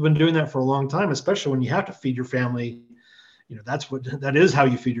mean, people have been doing that for a long time, especially when you have to feed your family. You know, that is how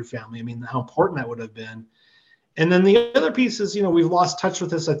you feed your family. I mean, how important that would have been. And then the other piece is, we've lost touch with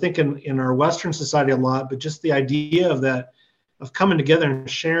this, I think, in our Western society a lot, but just the idea of coming together and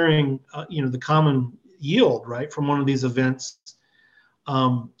sharing, the common yield, right, from one of these events.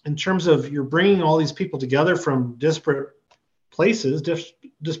 In terms of you're bringing all these people together from disparate places,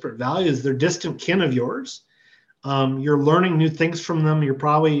 disparate values, they're distant kin of yours. You're learning new things from them.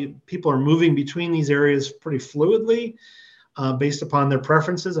 People are moving between these areas pretty fluidly. Based upon their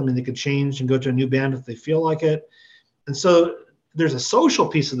preferences. I mean, they could change and go to a new band if they feel like it. And so there's a social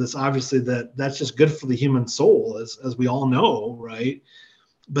piece of this, obviously, that's just good for the human soul, as we all know, right?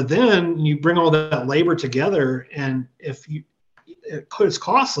 But then you bring all that labor together, and it's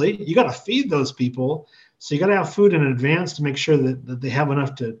costly. You got to feed those people. So you got to have food in advance to make sure that they have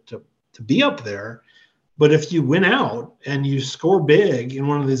enough to be up there. But if you win out and you score big in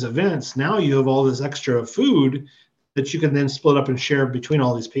one of these events, now you have all this extra food that you can then split up and share between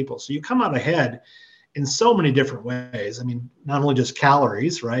all these people. So you come out ahead in so many different ways. I mean, not only just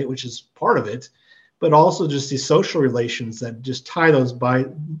calories, right, which is part of it, but also just these social relations that just tie those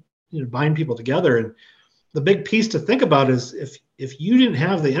bind people together. And the big piece to think about is if you didn't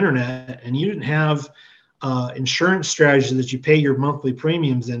have the internet and you didn't have insurance strategy that you pay your monthly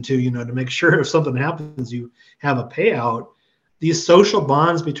premiums into, to make sure if something happens, you have a payout. These social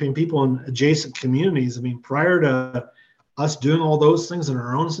bonds between people in adjacent communities, I mean, prior to us doing all those things in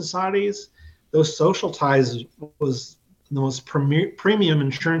our own societies, those social ties was the most premium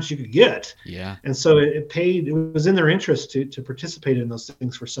insurance you could get. Yeah. And so it was in their interest to participate in those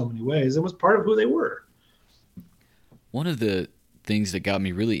things for so many ways. It was part of who they were. One of the things that got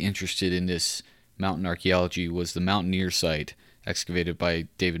me really interested in this mountain archaeology was the Mountaineer site excavated by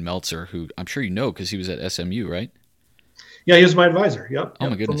David Meltzer, who I'm sure you know because he was at SMU, right? Yeah, he was my advisor. Yep. Oh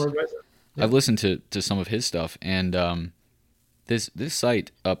my goodness. Yep. I've listened to some of his stuff, and this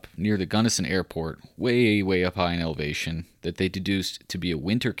site up near the Gunnison Airport, way up high in elevation, that they deduced to be a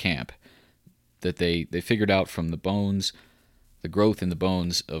winter camp, that they figured out from the bones, the growth in the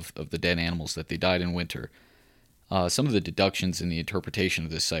bones of the dead animals, that they died in winter. Some of the deductions in the interpretation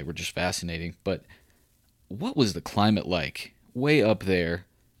of this site were just fascinating. But what was the climate like way up there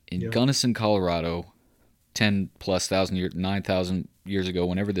in Gunnison, Colorado? 10,000+ years, 9,000 years ago,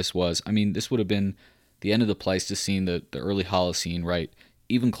 whenever this was. I mean, this would have been the end of the Pleistocene, the early Holocene, right?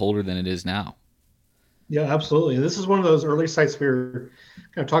 Even colder than it is now. Yeah, absolutely. This is one of those early sites we were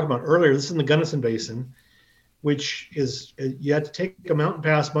kind of talking about earlier. This is in the Gunnison Basin, which is you had to take a mountain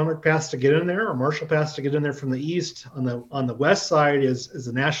pass, Monarch Pass, to get in there, or Marshall Pass to get in there from the east. On the west side is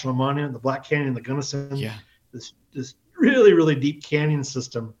the National Monument, the Black Canyon, the Gunnison. Yeah. This really deep canyon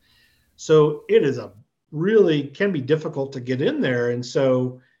system. So it is really can be difficult to get in there. And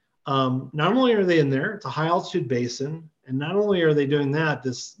so not only are they in there, it's a high altitude basin. And not only are they doing that,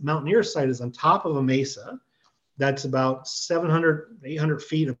 this Mountaineer site is on top of a mesa that's about 700, 800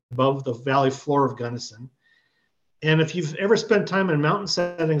 feet above the valley floor of Gunnison. And if you've ever spent time in mountain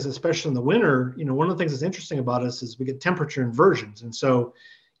settings, especially in the winter, one of the things that's interesting about us is we get temperature inversions. And so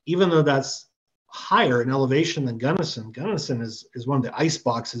even though that's higher in elevation than Gunnison is one of the ice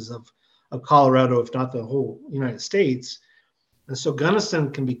boxes of Colorado, if not the whole United States. And so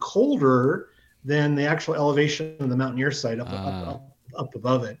Gunnison can be colder than the actual elevation of the Mountaineer site up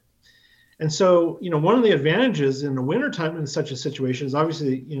above it. And so, one of the advantages in the wintertime in such a situation is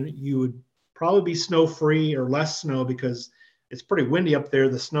obviously, you would probably be snow free or less snow because it's pretty windy up there.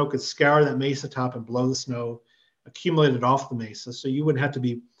 The snow could scour that mesa top and blow the snow accumulated off the mesa. So you wouldn't have to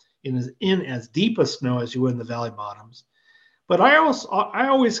be in as deep a snow as you would in the valley bottoms. But I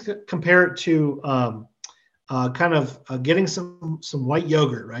always compare it to getting some white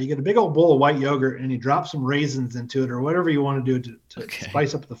yogurt, right? You get a big old bowl of white yogurt and you drop some raisins into it or whatever you want to do to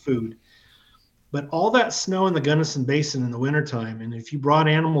spice up the food. But all that snow in the Gunnison Basin in the wintertime, and if you brought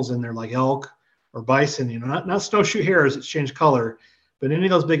animals in there like elk or bison, not snowshoe hares that change color, but any of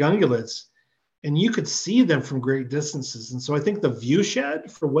those big ungulates, and you could see them from great distances. And so I think the view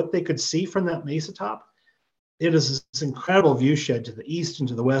shed for what they could see from that mesa top, it is this incredible view shed to the east and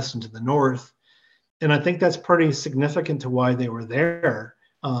to the west and to the north. And I think that's pretty significant to why they were there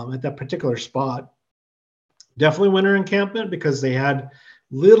at that particular spot. Definitely winter encampment because they had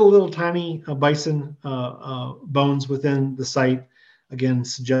little tiny bison bones within the site, again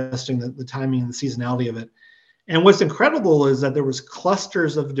suggesting the timing and the seasonality of it. And what's incredible is that there was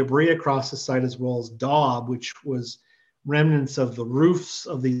clusters of debris across the site, as well as daub, which was remnants of the roofs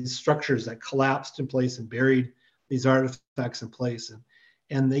of these structures that collapsed in place and buried these artifacts in place.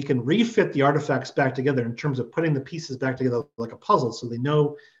 And they can refit the artifacts back together in terms of putting the pieces back together like a puzzle. So they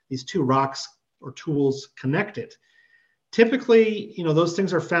know these two rocks or tools connected. Typically, those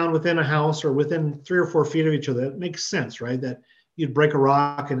things are found within a house or within 3 or 4 feet of each other. It makes sense, right? That you'd break a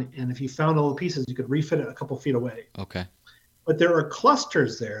rock, and if you found all the pieces, you could refit it a couple feet away. Okay. But there are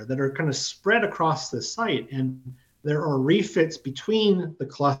clusters there that are kind of spread across the site, and there are refits between the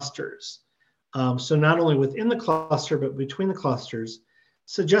clusters. So not only within the cluster, but between the clusters,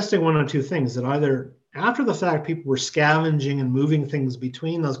 suggesting one of two things: that either after the fact, people were scavenging and moving things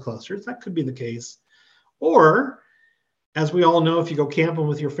between those clusters. That could be the case. Or, as we all know, if you go camping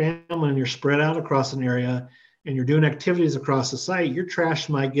with your family and you're spread out across an area and you're doing activities across the site, your trash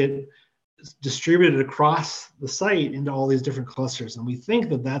might get distributed across the site into all these different clusters. And we think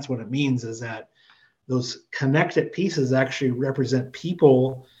that that's what it means, is that those connected pieces actually represent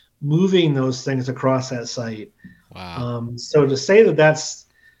people moving those things across that site. Wow. So to say that that's,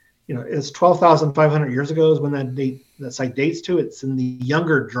 it's 12,500 years ago is when that site dates to. It's in the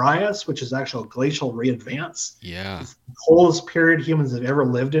Younger Dryas, which is actual glacial readvance. Yeah. It's the coldest period humans have ever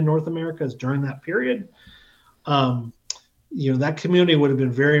lived in North America is during that period. That community would have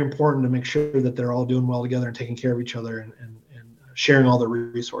been very important to make sure that they're all doing well together and taking care of each other and sharing all the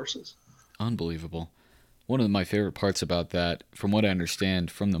resources. Unbelievable. One of my favorite parts about that, from what I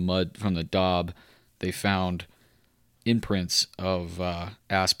understand, from the mud, from the daub, they found imprints of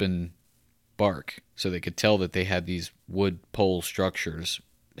aspen bark, so they could tell that they had these wood pole structures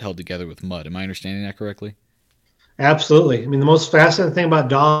held together with mud. Am I understanding that correctly? Absolutely. I mean, the most fascinating thing about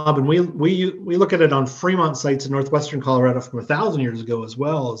daub, and we look at it on Fremont sites in northwestern Colorado from 1,000 years ago as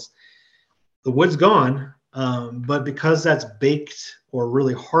well, is the wood's gone, but because that's baked or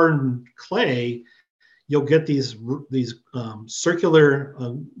really hardened clay, you'll get these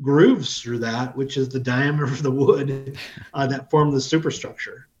circular grooves through that, which is the diameter of the wood that form the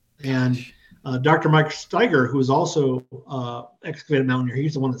superstructure. And Dr. Mike Steiger, who is also excavated mountaineer,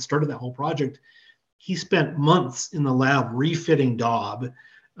 he's the one that started that whole project. He spent months in the lab refitting daub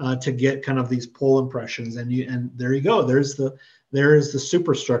to get kind of these pole impressions, and there you go. There is the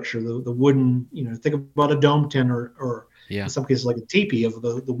superstructure, the wooden. Think about a dome tin or in some cases like a teepee of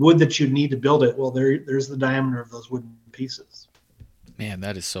the wood that you need to build it. Well, there's the diameter of those wooden pieces. Man,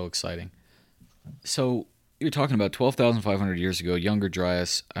 that is so exciting. So you're talking about 12,500 years ago, Younger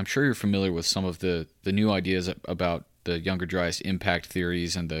Dryas. I'm sure you're familiar with some of the new ideas about the Younger Dryas impact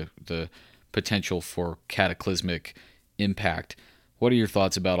theories and the potential for cataclysmic impact. What are your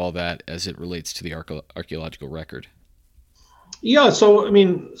thoughts about all that as it relates to the archaeological record? Yeah, so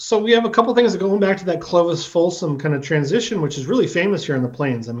we have a couple things going back to that Clovis Folsom kind of transition, which is really famous here in the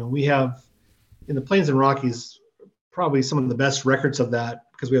plains. I mean, we have in the Plains and Rockies probably some of the best records of that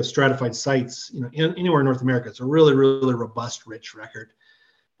because we have stratified sites, anywhere in North America. It's a really, really robust, rich record.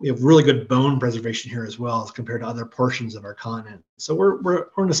 We have really good bone preservation here as well as compared to other portions of our continent. So we're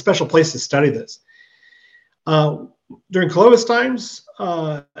in a special place to study this. During Clovis times,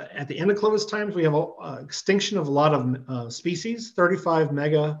 at the end of Clovis times, we have extinction of a lot of species. 35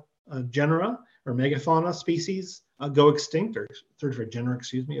 genera or megafauna species go extinct, or 35 genera, of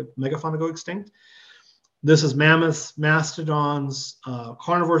megafauna go extinct. This is mammoths, mastodons,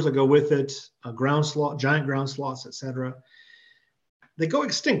 carnivores that go with it, giant ground sloths, etc. They go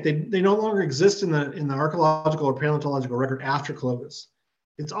extinct. They no longer exist in the archaeological or paleontological record after Clovis.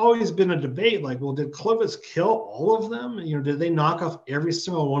 It's always been a debate, like, well, did Clovis kill all of them? Did they knock off every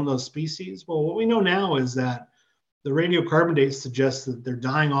single one of those species? Well, what we know now is that the radiocarbon dates suggest that they're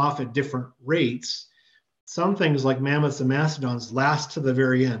dying off at different rates. Some things like mammoths and mastodons last to the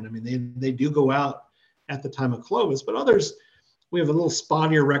very end. I mean, they do go out at the time of Clovis, but others, we have a little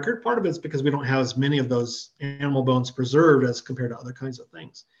spottier record. Part of it's because we don't have as many of those animal bones preserved as compared to other kinds of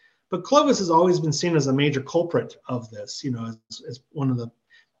things. But Clovis has always been seen as a major culprit of this, as one of the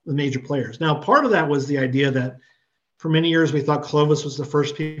major players. Now, part of that was the idea that for many years we thought Clovis was the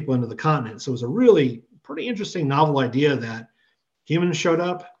first people into the continent. So it was a really pretty interesting, novel idea that humans showed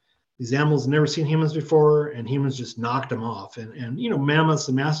up. These animals had never seen humans before, and humans just knocked them off. And mammoths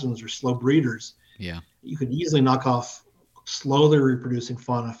and mastodons are slow breeders. Yeah. You could easily knock off slowly reproducing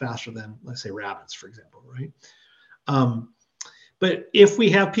fauna faster than, let's say, rabbits, for example, right? But if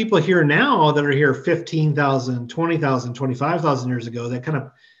we have people here now that are here 15,000, 20,000, 25,000 years ago that kind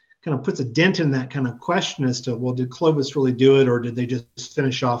of kind of puts a dent in that kind of question as to, well, did Clovis really do it, or did they just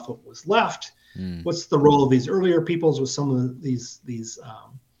finish off what was left? Mm. What's the role of these earlier peoples with some of these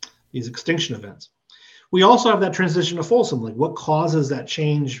extinction events? We also have that transition to Folsom. Like, what causes that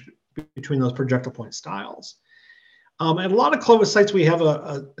change between those projectile point styles? At a lot of Clovis sites, we have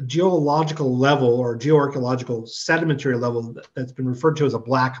a geological level or geoarchaeological sedimentary level that's been referred to as a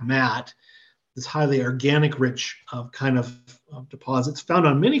black mat. This highly organic rich kind of deposits found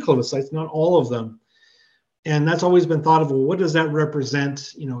on many Clovis sites, not all of them. And that's always been thought of, well, what does that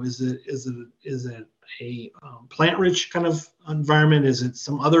represent? You know, is it a plant-rich kind of environment? Is it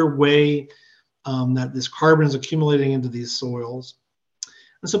some other way that this carbon is accumulating into these soils?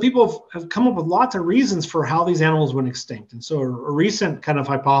 And so people have come up with lots of reasons for how these animals went extinct. And so a recent kind of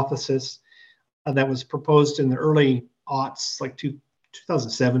hypothesis that was proposed in the early aughts, like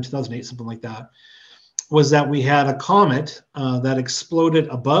 2007, 2008, something like that, was that we had a comet that exploded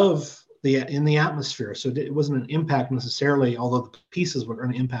above in the atmosphere. So it wasn't an impact necessarily, although the pieces were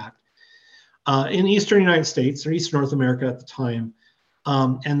an impact in eastern United States or eastern North America at the time.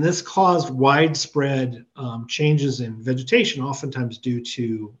 And this caused widespread changes in vegetation, oftentimes due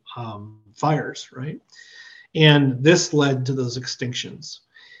to fires, right? And this led to those extinctions.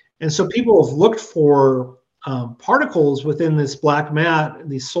 And so people have looked for particles within this black mat,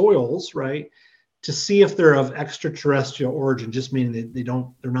 these soils, right, to see if they're of extraterrestrial origin, just meaning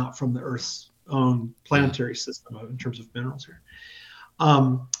they're not from the Earth's own planetary system in terms of minerals here.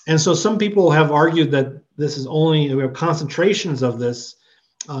 And so some people have argued that this is we have concentrations of this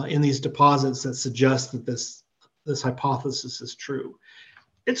in these deposits that suggest that this hypothesis is true.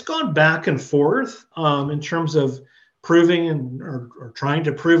 It's gone back and forth in terms of proving or trying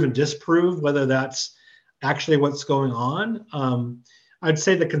to prove and disprove whether that's actually what's going on. I'd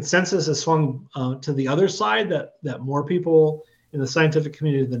say the consensus has swung to the other side, that more people in the scientific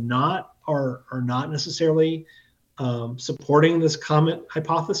community than not are not necessarily supporting this comet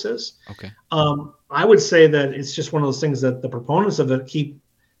hypothesis. Okay. I would say that it's just one of those things that the proponents of it keep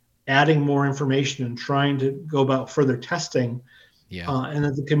adding more information and trying to go about further testing. Yeah. And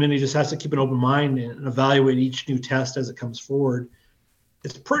that the community just has to keep an open mind and evaluate each new test as it comes forward.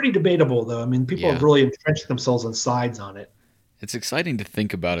 It's pretty debatable, though. I mean, people have really entrenched themselves on sides on it. It's exciting to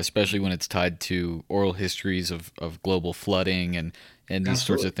think about, especially when it's tied to oral histories of global flooding and these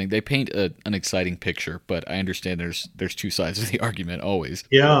sorts of things. They paint an exciting picture, but I understand there's two sides of the argument always.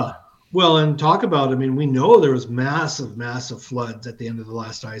 Yeah. Well, and talk about, I mean, we know there was massive floods at the end of the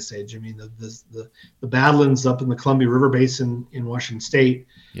last ice age. I mean, the Badlands up in the Columbia River Basin in Washington State.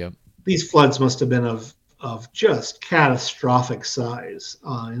 Yep. These floods must have been of just catastrophic size.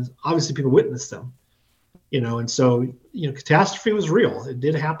 And obviously people witnessed them, and so, catastrophe was real. It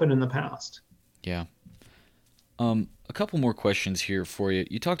did happen in the past. Yeah. A couple more questions here for you.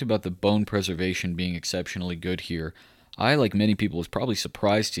 You talked about the bone preservation being exceptionally good here. I, like many people, was probably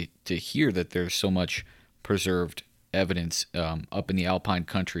surprised to hear that there's so much preserved evidence up in the alpine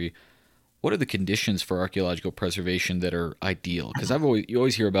country. What are the conditions for archaeological preservation that are ideal? Because you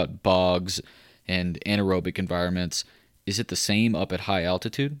always hear about bogs and anaerobic environments. Is it the same up at high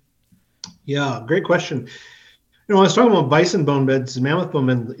altitude? Yeah, great question. I was talking about bison bone beds and mammoth bone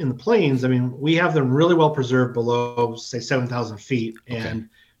beds in the plains. I mean, we have them really well preserved below, say, 7,000 feet. Okay. And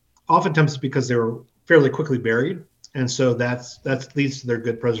oftentimes it's because they were fairly quickly buried. And so that leads to their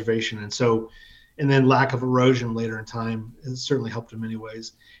good preservation. And then lack of erosion later in time has certainly helped in many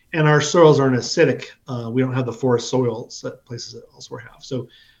ways. And our soils aren't acidic. We don't have the forest soils that places elsewhere have. So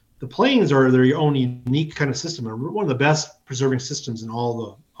the plains are their own unique kind of system. They're one of the best preserving systems in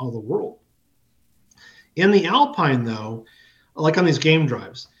all the world. In the alpine, though, like on these game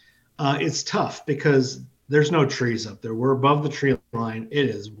drives, it's tough because there's no trees up there. We're above the tree line. It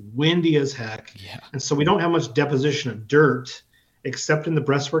is windy as heck. Yeah. And so we don't have much deposition of dirt except in the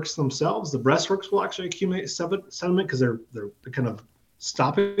breastworks themselves. The breastworks will actually accumulate sediment because they're kind of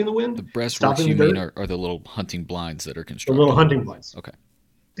stopping the wind. The breastworks you mean are the little hunting blinds that are constructed? The little hunting blinds. Okay.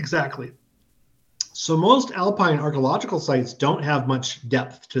 Exactly. So most alpine archaeological sites don't have much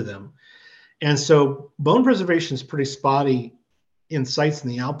depth to them. And so bone preservation is pretty spotty in sites in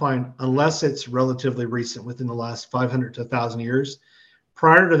the alpine unless it's relatively recent, within the last 500 to 1,000 years.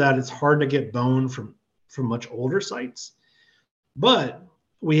 Prior to that, it's hard to get bone from much older sites. But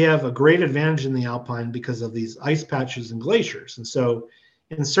we have a great advantage in the alpine because of these ice patches and glaciers. And so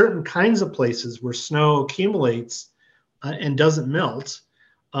in certain kinds of places where snow accumulates and doesn't melt,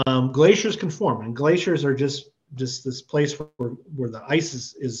 glaciers can form. And glaciers are just this place where the ice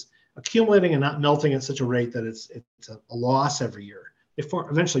is accumulating and not melting at such a rate that it's a loss every year. They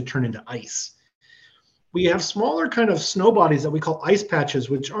eventually turn into ice. We have smaller kind of snow bodies that we call ice patches,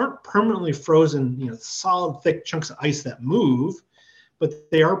 which aren't permanently frozen, solid, thick chunks of ice that move, but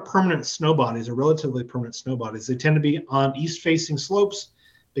they are permanent snow bodies, or relatively permanent snow bodies. They tend to be on east-facing slopes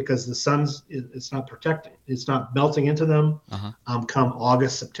because the sun's it's not protecting, it's not melting into them. Uh-huh. Come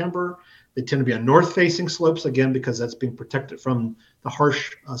August, September, they tend to be on north-facing slopes again because that's being protected from the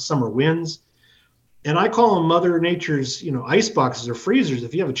harsh summer winds. And I call them Mother Nature's, ice boxes or freezers.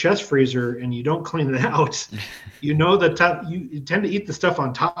 If you have a chest freezer and you don't clean it out, you tend to eat the stuff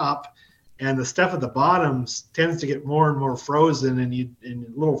on top, and the stuff at the bottom tends to get more and more frozen and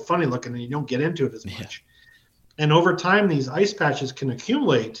a little funny looking, and you don't get into it as much. Yeah. And over time, these ice patches can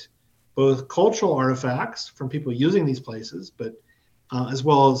accumulate both cultural artifacts from people using these places, but as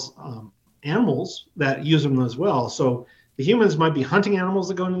well as animals that use them as well. So the humans might be hunting animals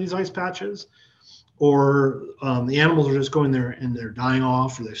that go into these ice patches, or the animals are just going there and they're dying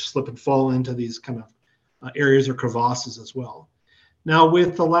off, or they slip and fall into these kind of areas or crevasses as well. Now,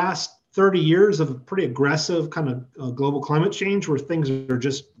 with the last 30 years of pretty aggressive kind of global climate change, where things are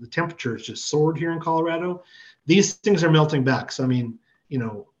just, the temperature has just soared here in Colorado, these things are melting back. So, I mean,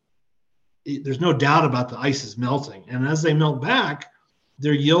 there's no doubt about the ice is melting. And as they melt back,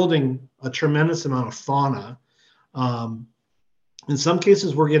 they're yielding a tremendous amount of fauna. In some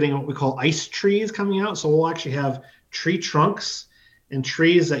cases, we're getting what we call ice trees coming out. So we'll actually have tree trunks and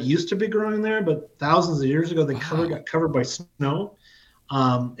trees that used to be growing there, but thousands of years ago, got covered by snow.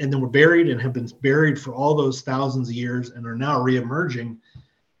 And then were buried and have been buried for all those thousands of years and are now reemerging.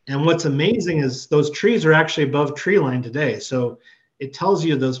 And what's amazing is those trees are actually above tree line today. So it tells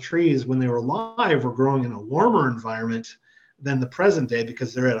you those trees, when they were alive, were growing in a warmer environment than the present day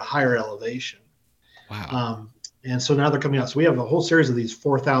because they're at a higher elevation. Wow. And so now they're coming out. So we have a whole series of these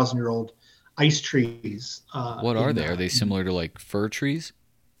 4,000-year-old ice trees. What are they? Are they similar to like fir trees?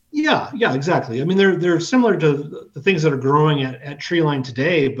 Yeah, exactly. I mean, they're similar to the things that are growing at tree line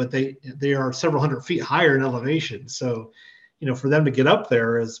today, but they are several hundred feet higher in elevation. So, for them to get up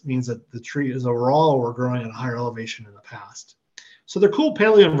there means that the tree is overall were growing at a higher elevation in the past. So they're cool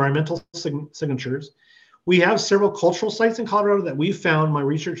paleo-environmental signatures. We have several cultural sites in Colorado that we found, my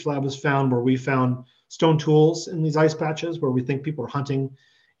research lab has found, where we found stone tools in these ice patches where we think people are hunting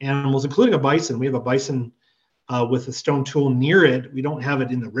animals, including a bison. We have a bison with a stone tool near it. We don't have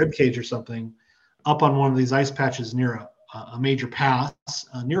it in the rib cage or something, up on one of these ice patches near a major pass,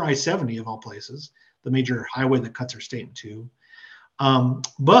 near I-70 of all places, the major highway that cuts our state in two.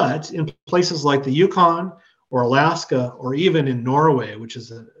 But in places like the Yukon or Alaska, or even in Norway, which is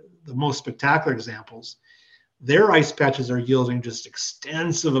the most spectacular examples, their ice patches are yielding just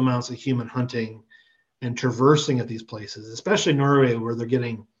extensive amounts of human hunting and traversing at these places, especially Norway, where they're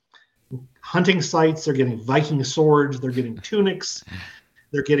getting hunting sites, they're getting Viking swords, they're getting tunics,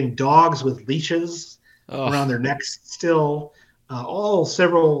 they're getting dogs with leashes around their necks still, all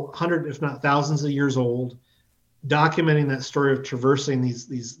several hundred, if not thousands of years old, documenting that story of traversing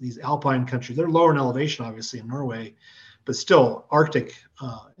these alpine countries. They're lower in elevation, obviously, in Norway, but still Arctic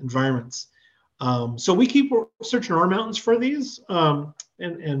environments. So we keep searching our mountains for these, but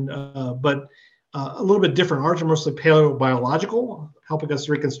a little bit different. Ours are mostly paleobiological, helping us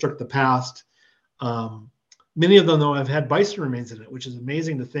reconstruct the past. Many of them, though, have had bison remains in it, which is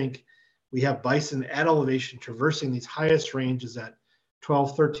amazing to think we have bison at elevation traversing these highest ranges at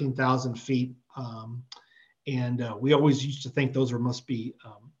 12, 13,000 feet. And we always used to think those must be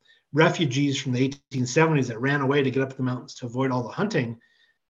refugees from the 1870s that ran away to get up the mountains to avoid all the hunting.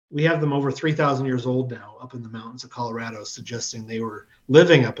 We have them over 3,000 years old now up in the mountains of Colorado, suggesting they were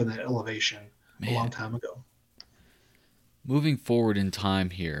living up in that elevation a long time ago. Moving forward in time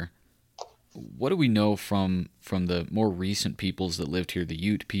here, what do we know from the more recent peoples that lived here, the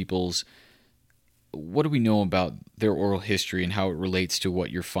Ute peoples? What do we know about their oral history and how it relates to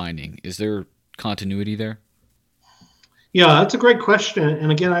what you're finding? Is there continuity there? Yeah, that's a great question.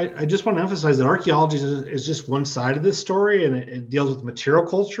 And again, I just want to emphasize that archaeology is just one side of this story, and it deals with material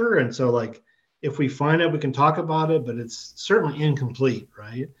culture. And so, like, if we find it, we can talk about it, but it's certainly incomplete,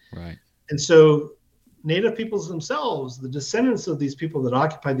 right? Right. And so Native peoples themselves, the descendants of these people that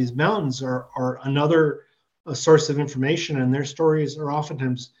occupy these mountains are another source of information, and their stories are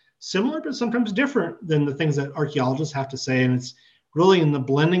oftentimes similar, but sometimes different than the things that archaeologists have to say. And it's really in the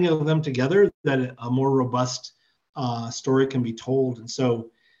blending of them together that a more robust story can be told. And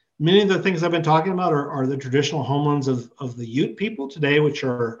so many of the things I've been talking about are the traditional homelands of the Ute people today, which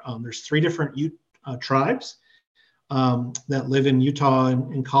are, there's 3 different Ute tribes that live in Utah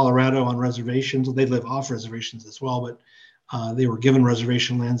and in Colorado on reservations. They live off reservations as well, but they were given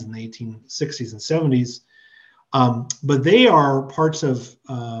reservation lands in the 1860s and 70s. But they are parts of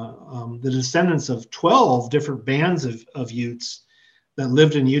the descendants of 12 different bands of Utes that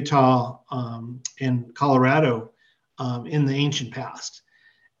lived in Utah and Colorado in the ancient past.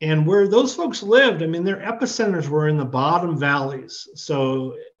 And where those folks lived, I mean, their epicenters were in the bottom valleys.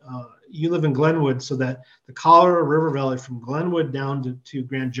 So you live in Glenwood, so that the Colorado River Valley from Glenwood down to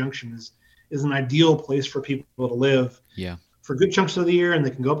Grand Junction is an ideal place for people to live. Yeah. For good chunks of the year, and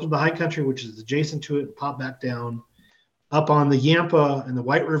they can go up to the high country, which is adjacent to it, and pop back down. Up on the Yampa and the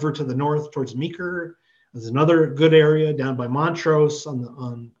White River to the north towards Meeker, there's another good area. Down by Montrose on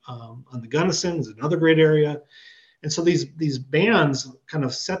the Gunnison is another great area. And so these bands kind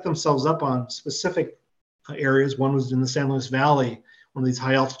of set themselves up on specific areas. One was in the San Luis Valley, one of these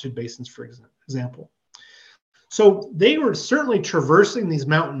high altitude basins, for example. So they were certainly traversing these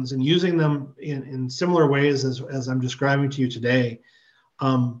mountains and using them in similar ways as I'm describing to you today,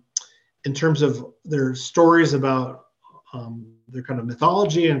 in terms of their stories about their kind of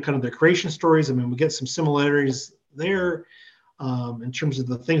mythology and kind of their creation stories. I mean, we get some similarities there in terms of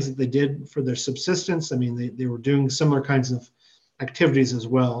the things that they did for their subsistence. I mean, they were doing similar kinds of activities as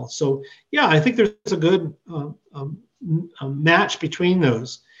well. So yeah, I think there's a good match between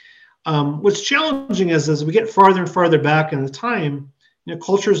those. What's challenging is as we get farther and farther back in the time,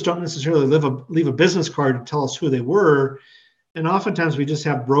 cultures don't necessarily leave a business card to tell us who they were. And oftentimes we just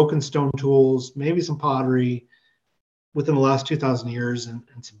have broken stone tools, maybe some pottery within the last 2,000 years and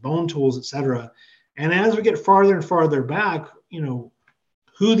some bone tools, et cetera. And as we get farther and farther back,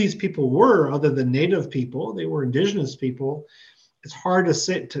 who these people were other than native people, they were indigenous people. It's hard to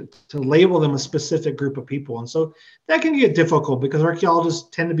say to label them a specific group of people. And so that can get difficult because archaeologists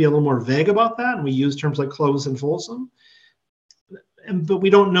tend to be a little more vague about that. And we use terms like Clovis and Folsom, but we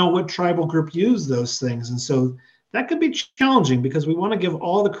don't know what tribal group used those things. And so that could be challenging because we want to give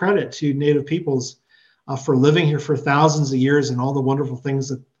all the credit to native peoples for living here for thousands of years and all the wonderful things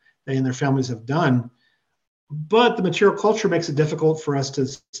that they and their families have done. But the material culture makes it difficult for us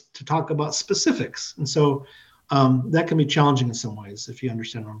to talk about specifics. And so that can be challenging in some ways, if you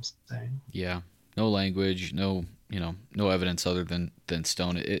understand what I'm saying. Yeah. No language, no evidence other than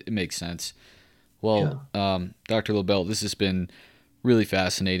stone. It makes sense. Well, yeah. Dr. LaBelle, this has been really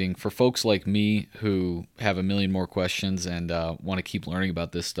fascinating. For folks like me who have a million more questions and want to keep learning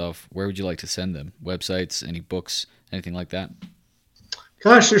about this stuff, where would you like to send them? Websites, any books, anything like that?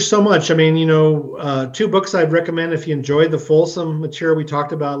 Gosh, there's so much. I mean, two books I'd recommend if you enjoyed the Folsom material we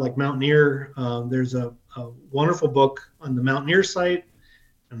talked about, like Mountaineer. There's a wonderful book on the Mountaineer site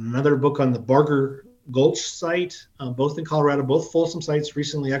and another book on the Barger Gulch site, both in Colorado, both Folsom sites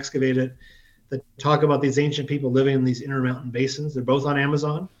recently excavated, that talk about these ancient people living in these intermountain basins. They're both on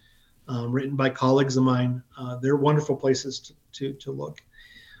Amazon, written by colleagues of mine. They're wonderful places to look.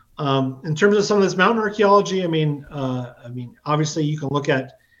 In terms of some of this mountain archaeology, I mean, obviously you can look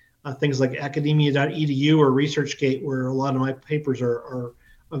at things like academia.edu or ResearchGate, where a lot of my papers are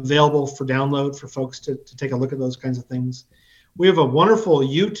available for download for folks to take a look at those kinds of things. We have a wonderful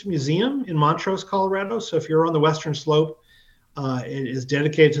Ute museum in Montrose, Colorado. So if you're on the Western Slope, it is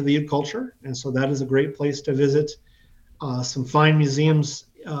dedicated to the Ute culture. And so that is a great place to visit. Some fine museums,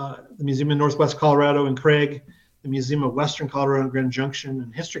 the Museum in Northwest Colorado in Craig, the Museum of Western Colorado in Grand Junction,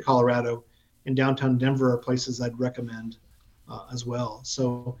 and History Colorado in downtown Denver are places I'd recommend as well.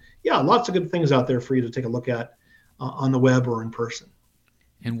 So yeah, lots of good things out there for you to take a look at on the web or in person.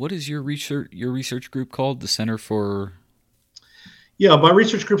 And what is your research group called? The Center for? Yeah, my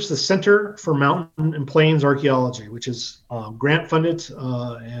research group's the Center for Mountain and Plains Archaeology, which is grant funded,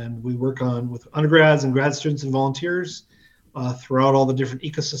 and we work with undergrads and grad students and volunteers throughout all the different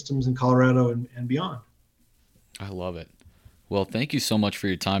ecosystems in Colorado and beyond. I love it. Well, thank you so much for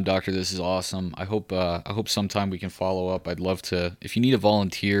your time, Doctor. This is awesome. I hope sometime we can follow up. I'd love to, if you need a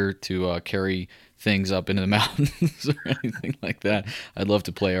volunteer to carry things up into the mountains or anything like that, I'd love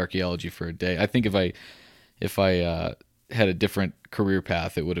to play archaeology for a day. I think if I had a different career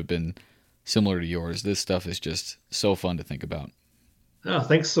path, it would have been similar to yours. This stuff is just so fun to think about. Oh,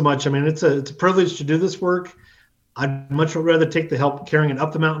 thanks so much. I mean, it's a privilege to do this work. I'd much rather take the help carrying it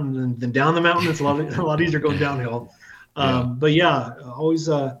up the mountain than down the mountain. It's a lot easier going downhill. But yeah,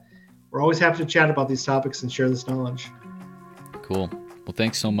 we're always happy to chat about these topics and share this knowledge. Cool. Well,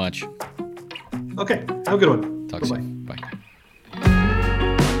 thanks so much. Okay. Have a good one. Talk soon. Bye.